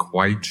that's not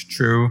quite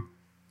true,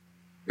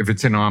 if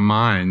it's in our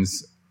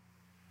minds,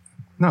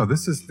 no,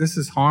 this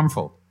is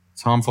harmful.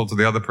 It's harmful to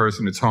the other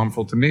person. It's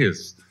harmful to me,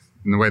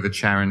 in the way that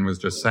Sharon was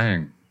just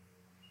saying.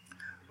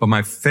 But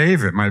my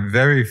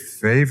very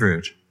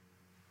favorite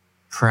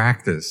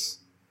practice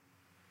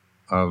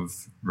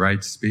of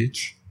right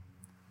speech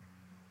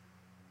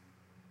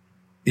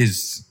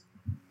is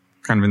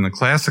kind of in the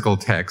classical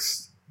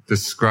text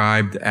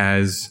described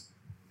as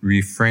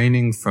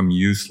refraining from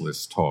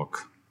useless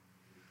talk.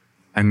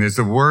 And there's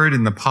a word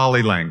in the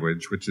Pali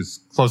language, which is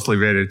closely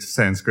related to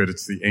Sanskrit.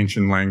 It's the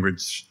ancient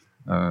language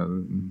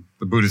the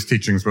Buddhist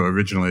teachings were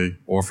originally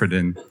offered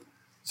in.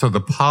 So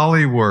the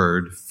Pali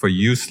word for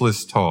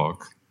useless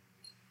talk,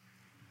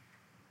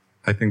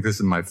 I think this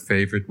is my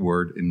favorite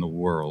word in the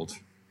world,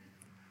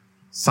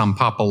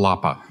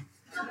 sampapalapa.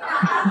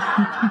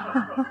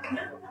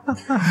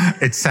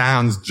 It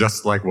sounds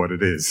just like what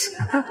it is.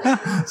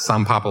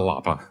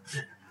 Sampapalapa.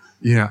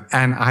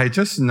 And I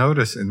just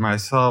notice in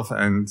myself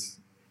and,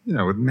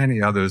 with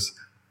many others,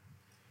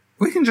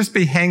 we can just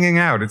be hanging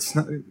out.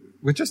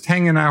 We're just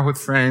hanging out with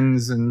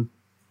friends and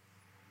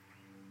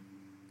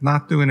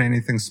not doing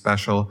anything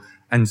special.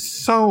 And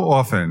so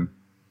often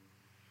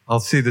I'll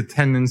see the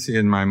tendency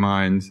in my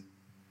mind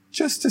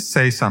just to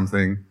say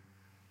something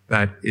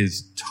that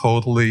is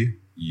totally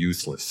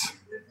useless.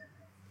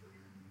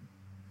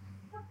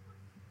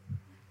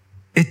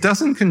 It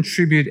doesn't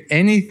contribute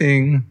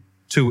anything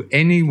to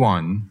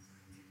anyone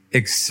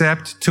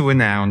except to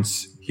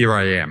announce, here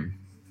I am.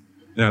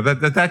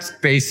 That's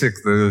basic,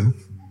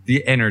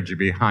 the energy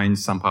behind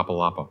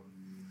Sampapalapa.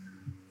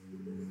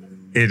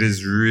 It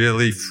is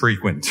really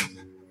frequent.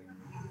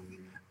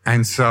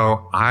 And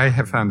so I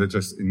have found it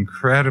just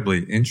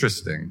incredibly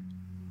interesting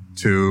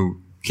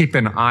to keep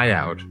an eye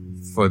out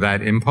for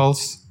that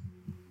impulse.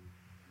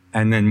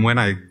 And then when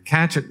I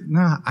catch it,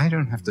 no, I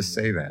don't have to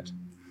say that.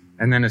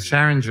 And then as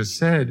Sharon just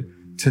said,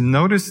 to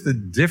notice the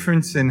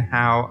difference in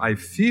how I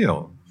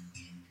feel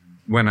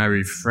when I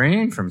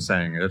refrain from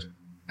saying it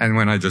and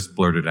when I just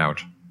blurt it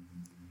out.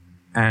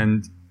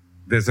 And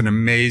there's an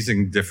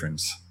amazing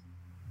difference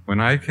when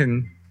I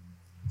can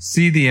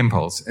see the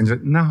impulse and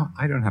just, no,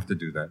 I don't have to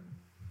do that.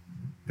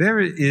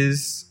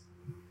 There's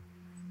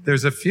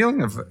a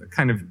feeling of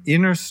kind of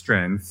inner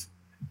strength,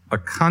 a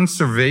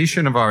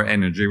conservation of our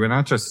energy. We're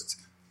not just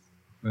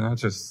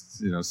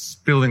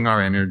spilling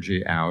our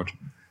energy out.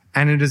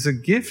 And it is a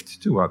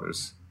gift to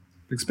others.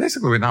 Because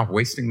basically we're not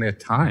wasting their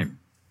time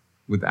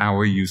with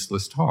our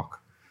useless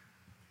talk.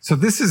 So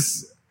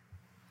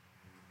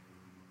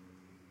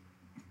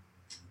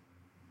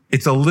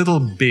it's a little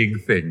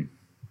big thing,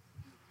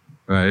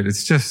 right?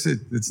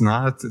 It's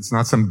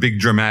not some big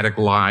dramatic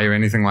lie or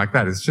anything like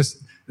that. It's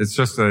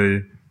just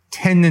a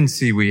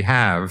tendency we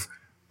have.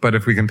 But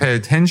if we can pay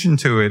attention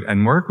to it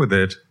and work with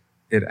it,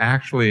 it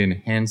actually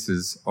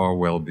enhances our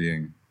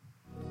well-being.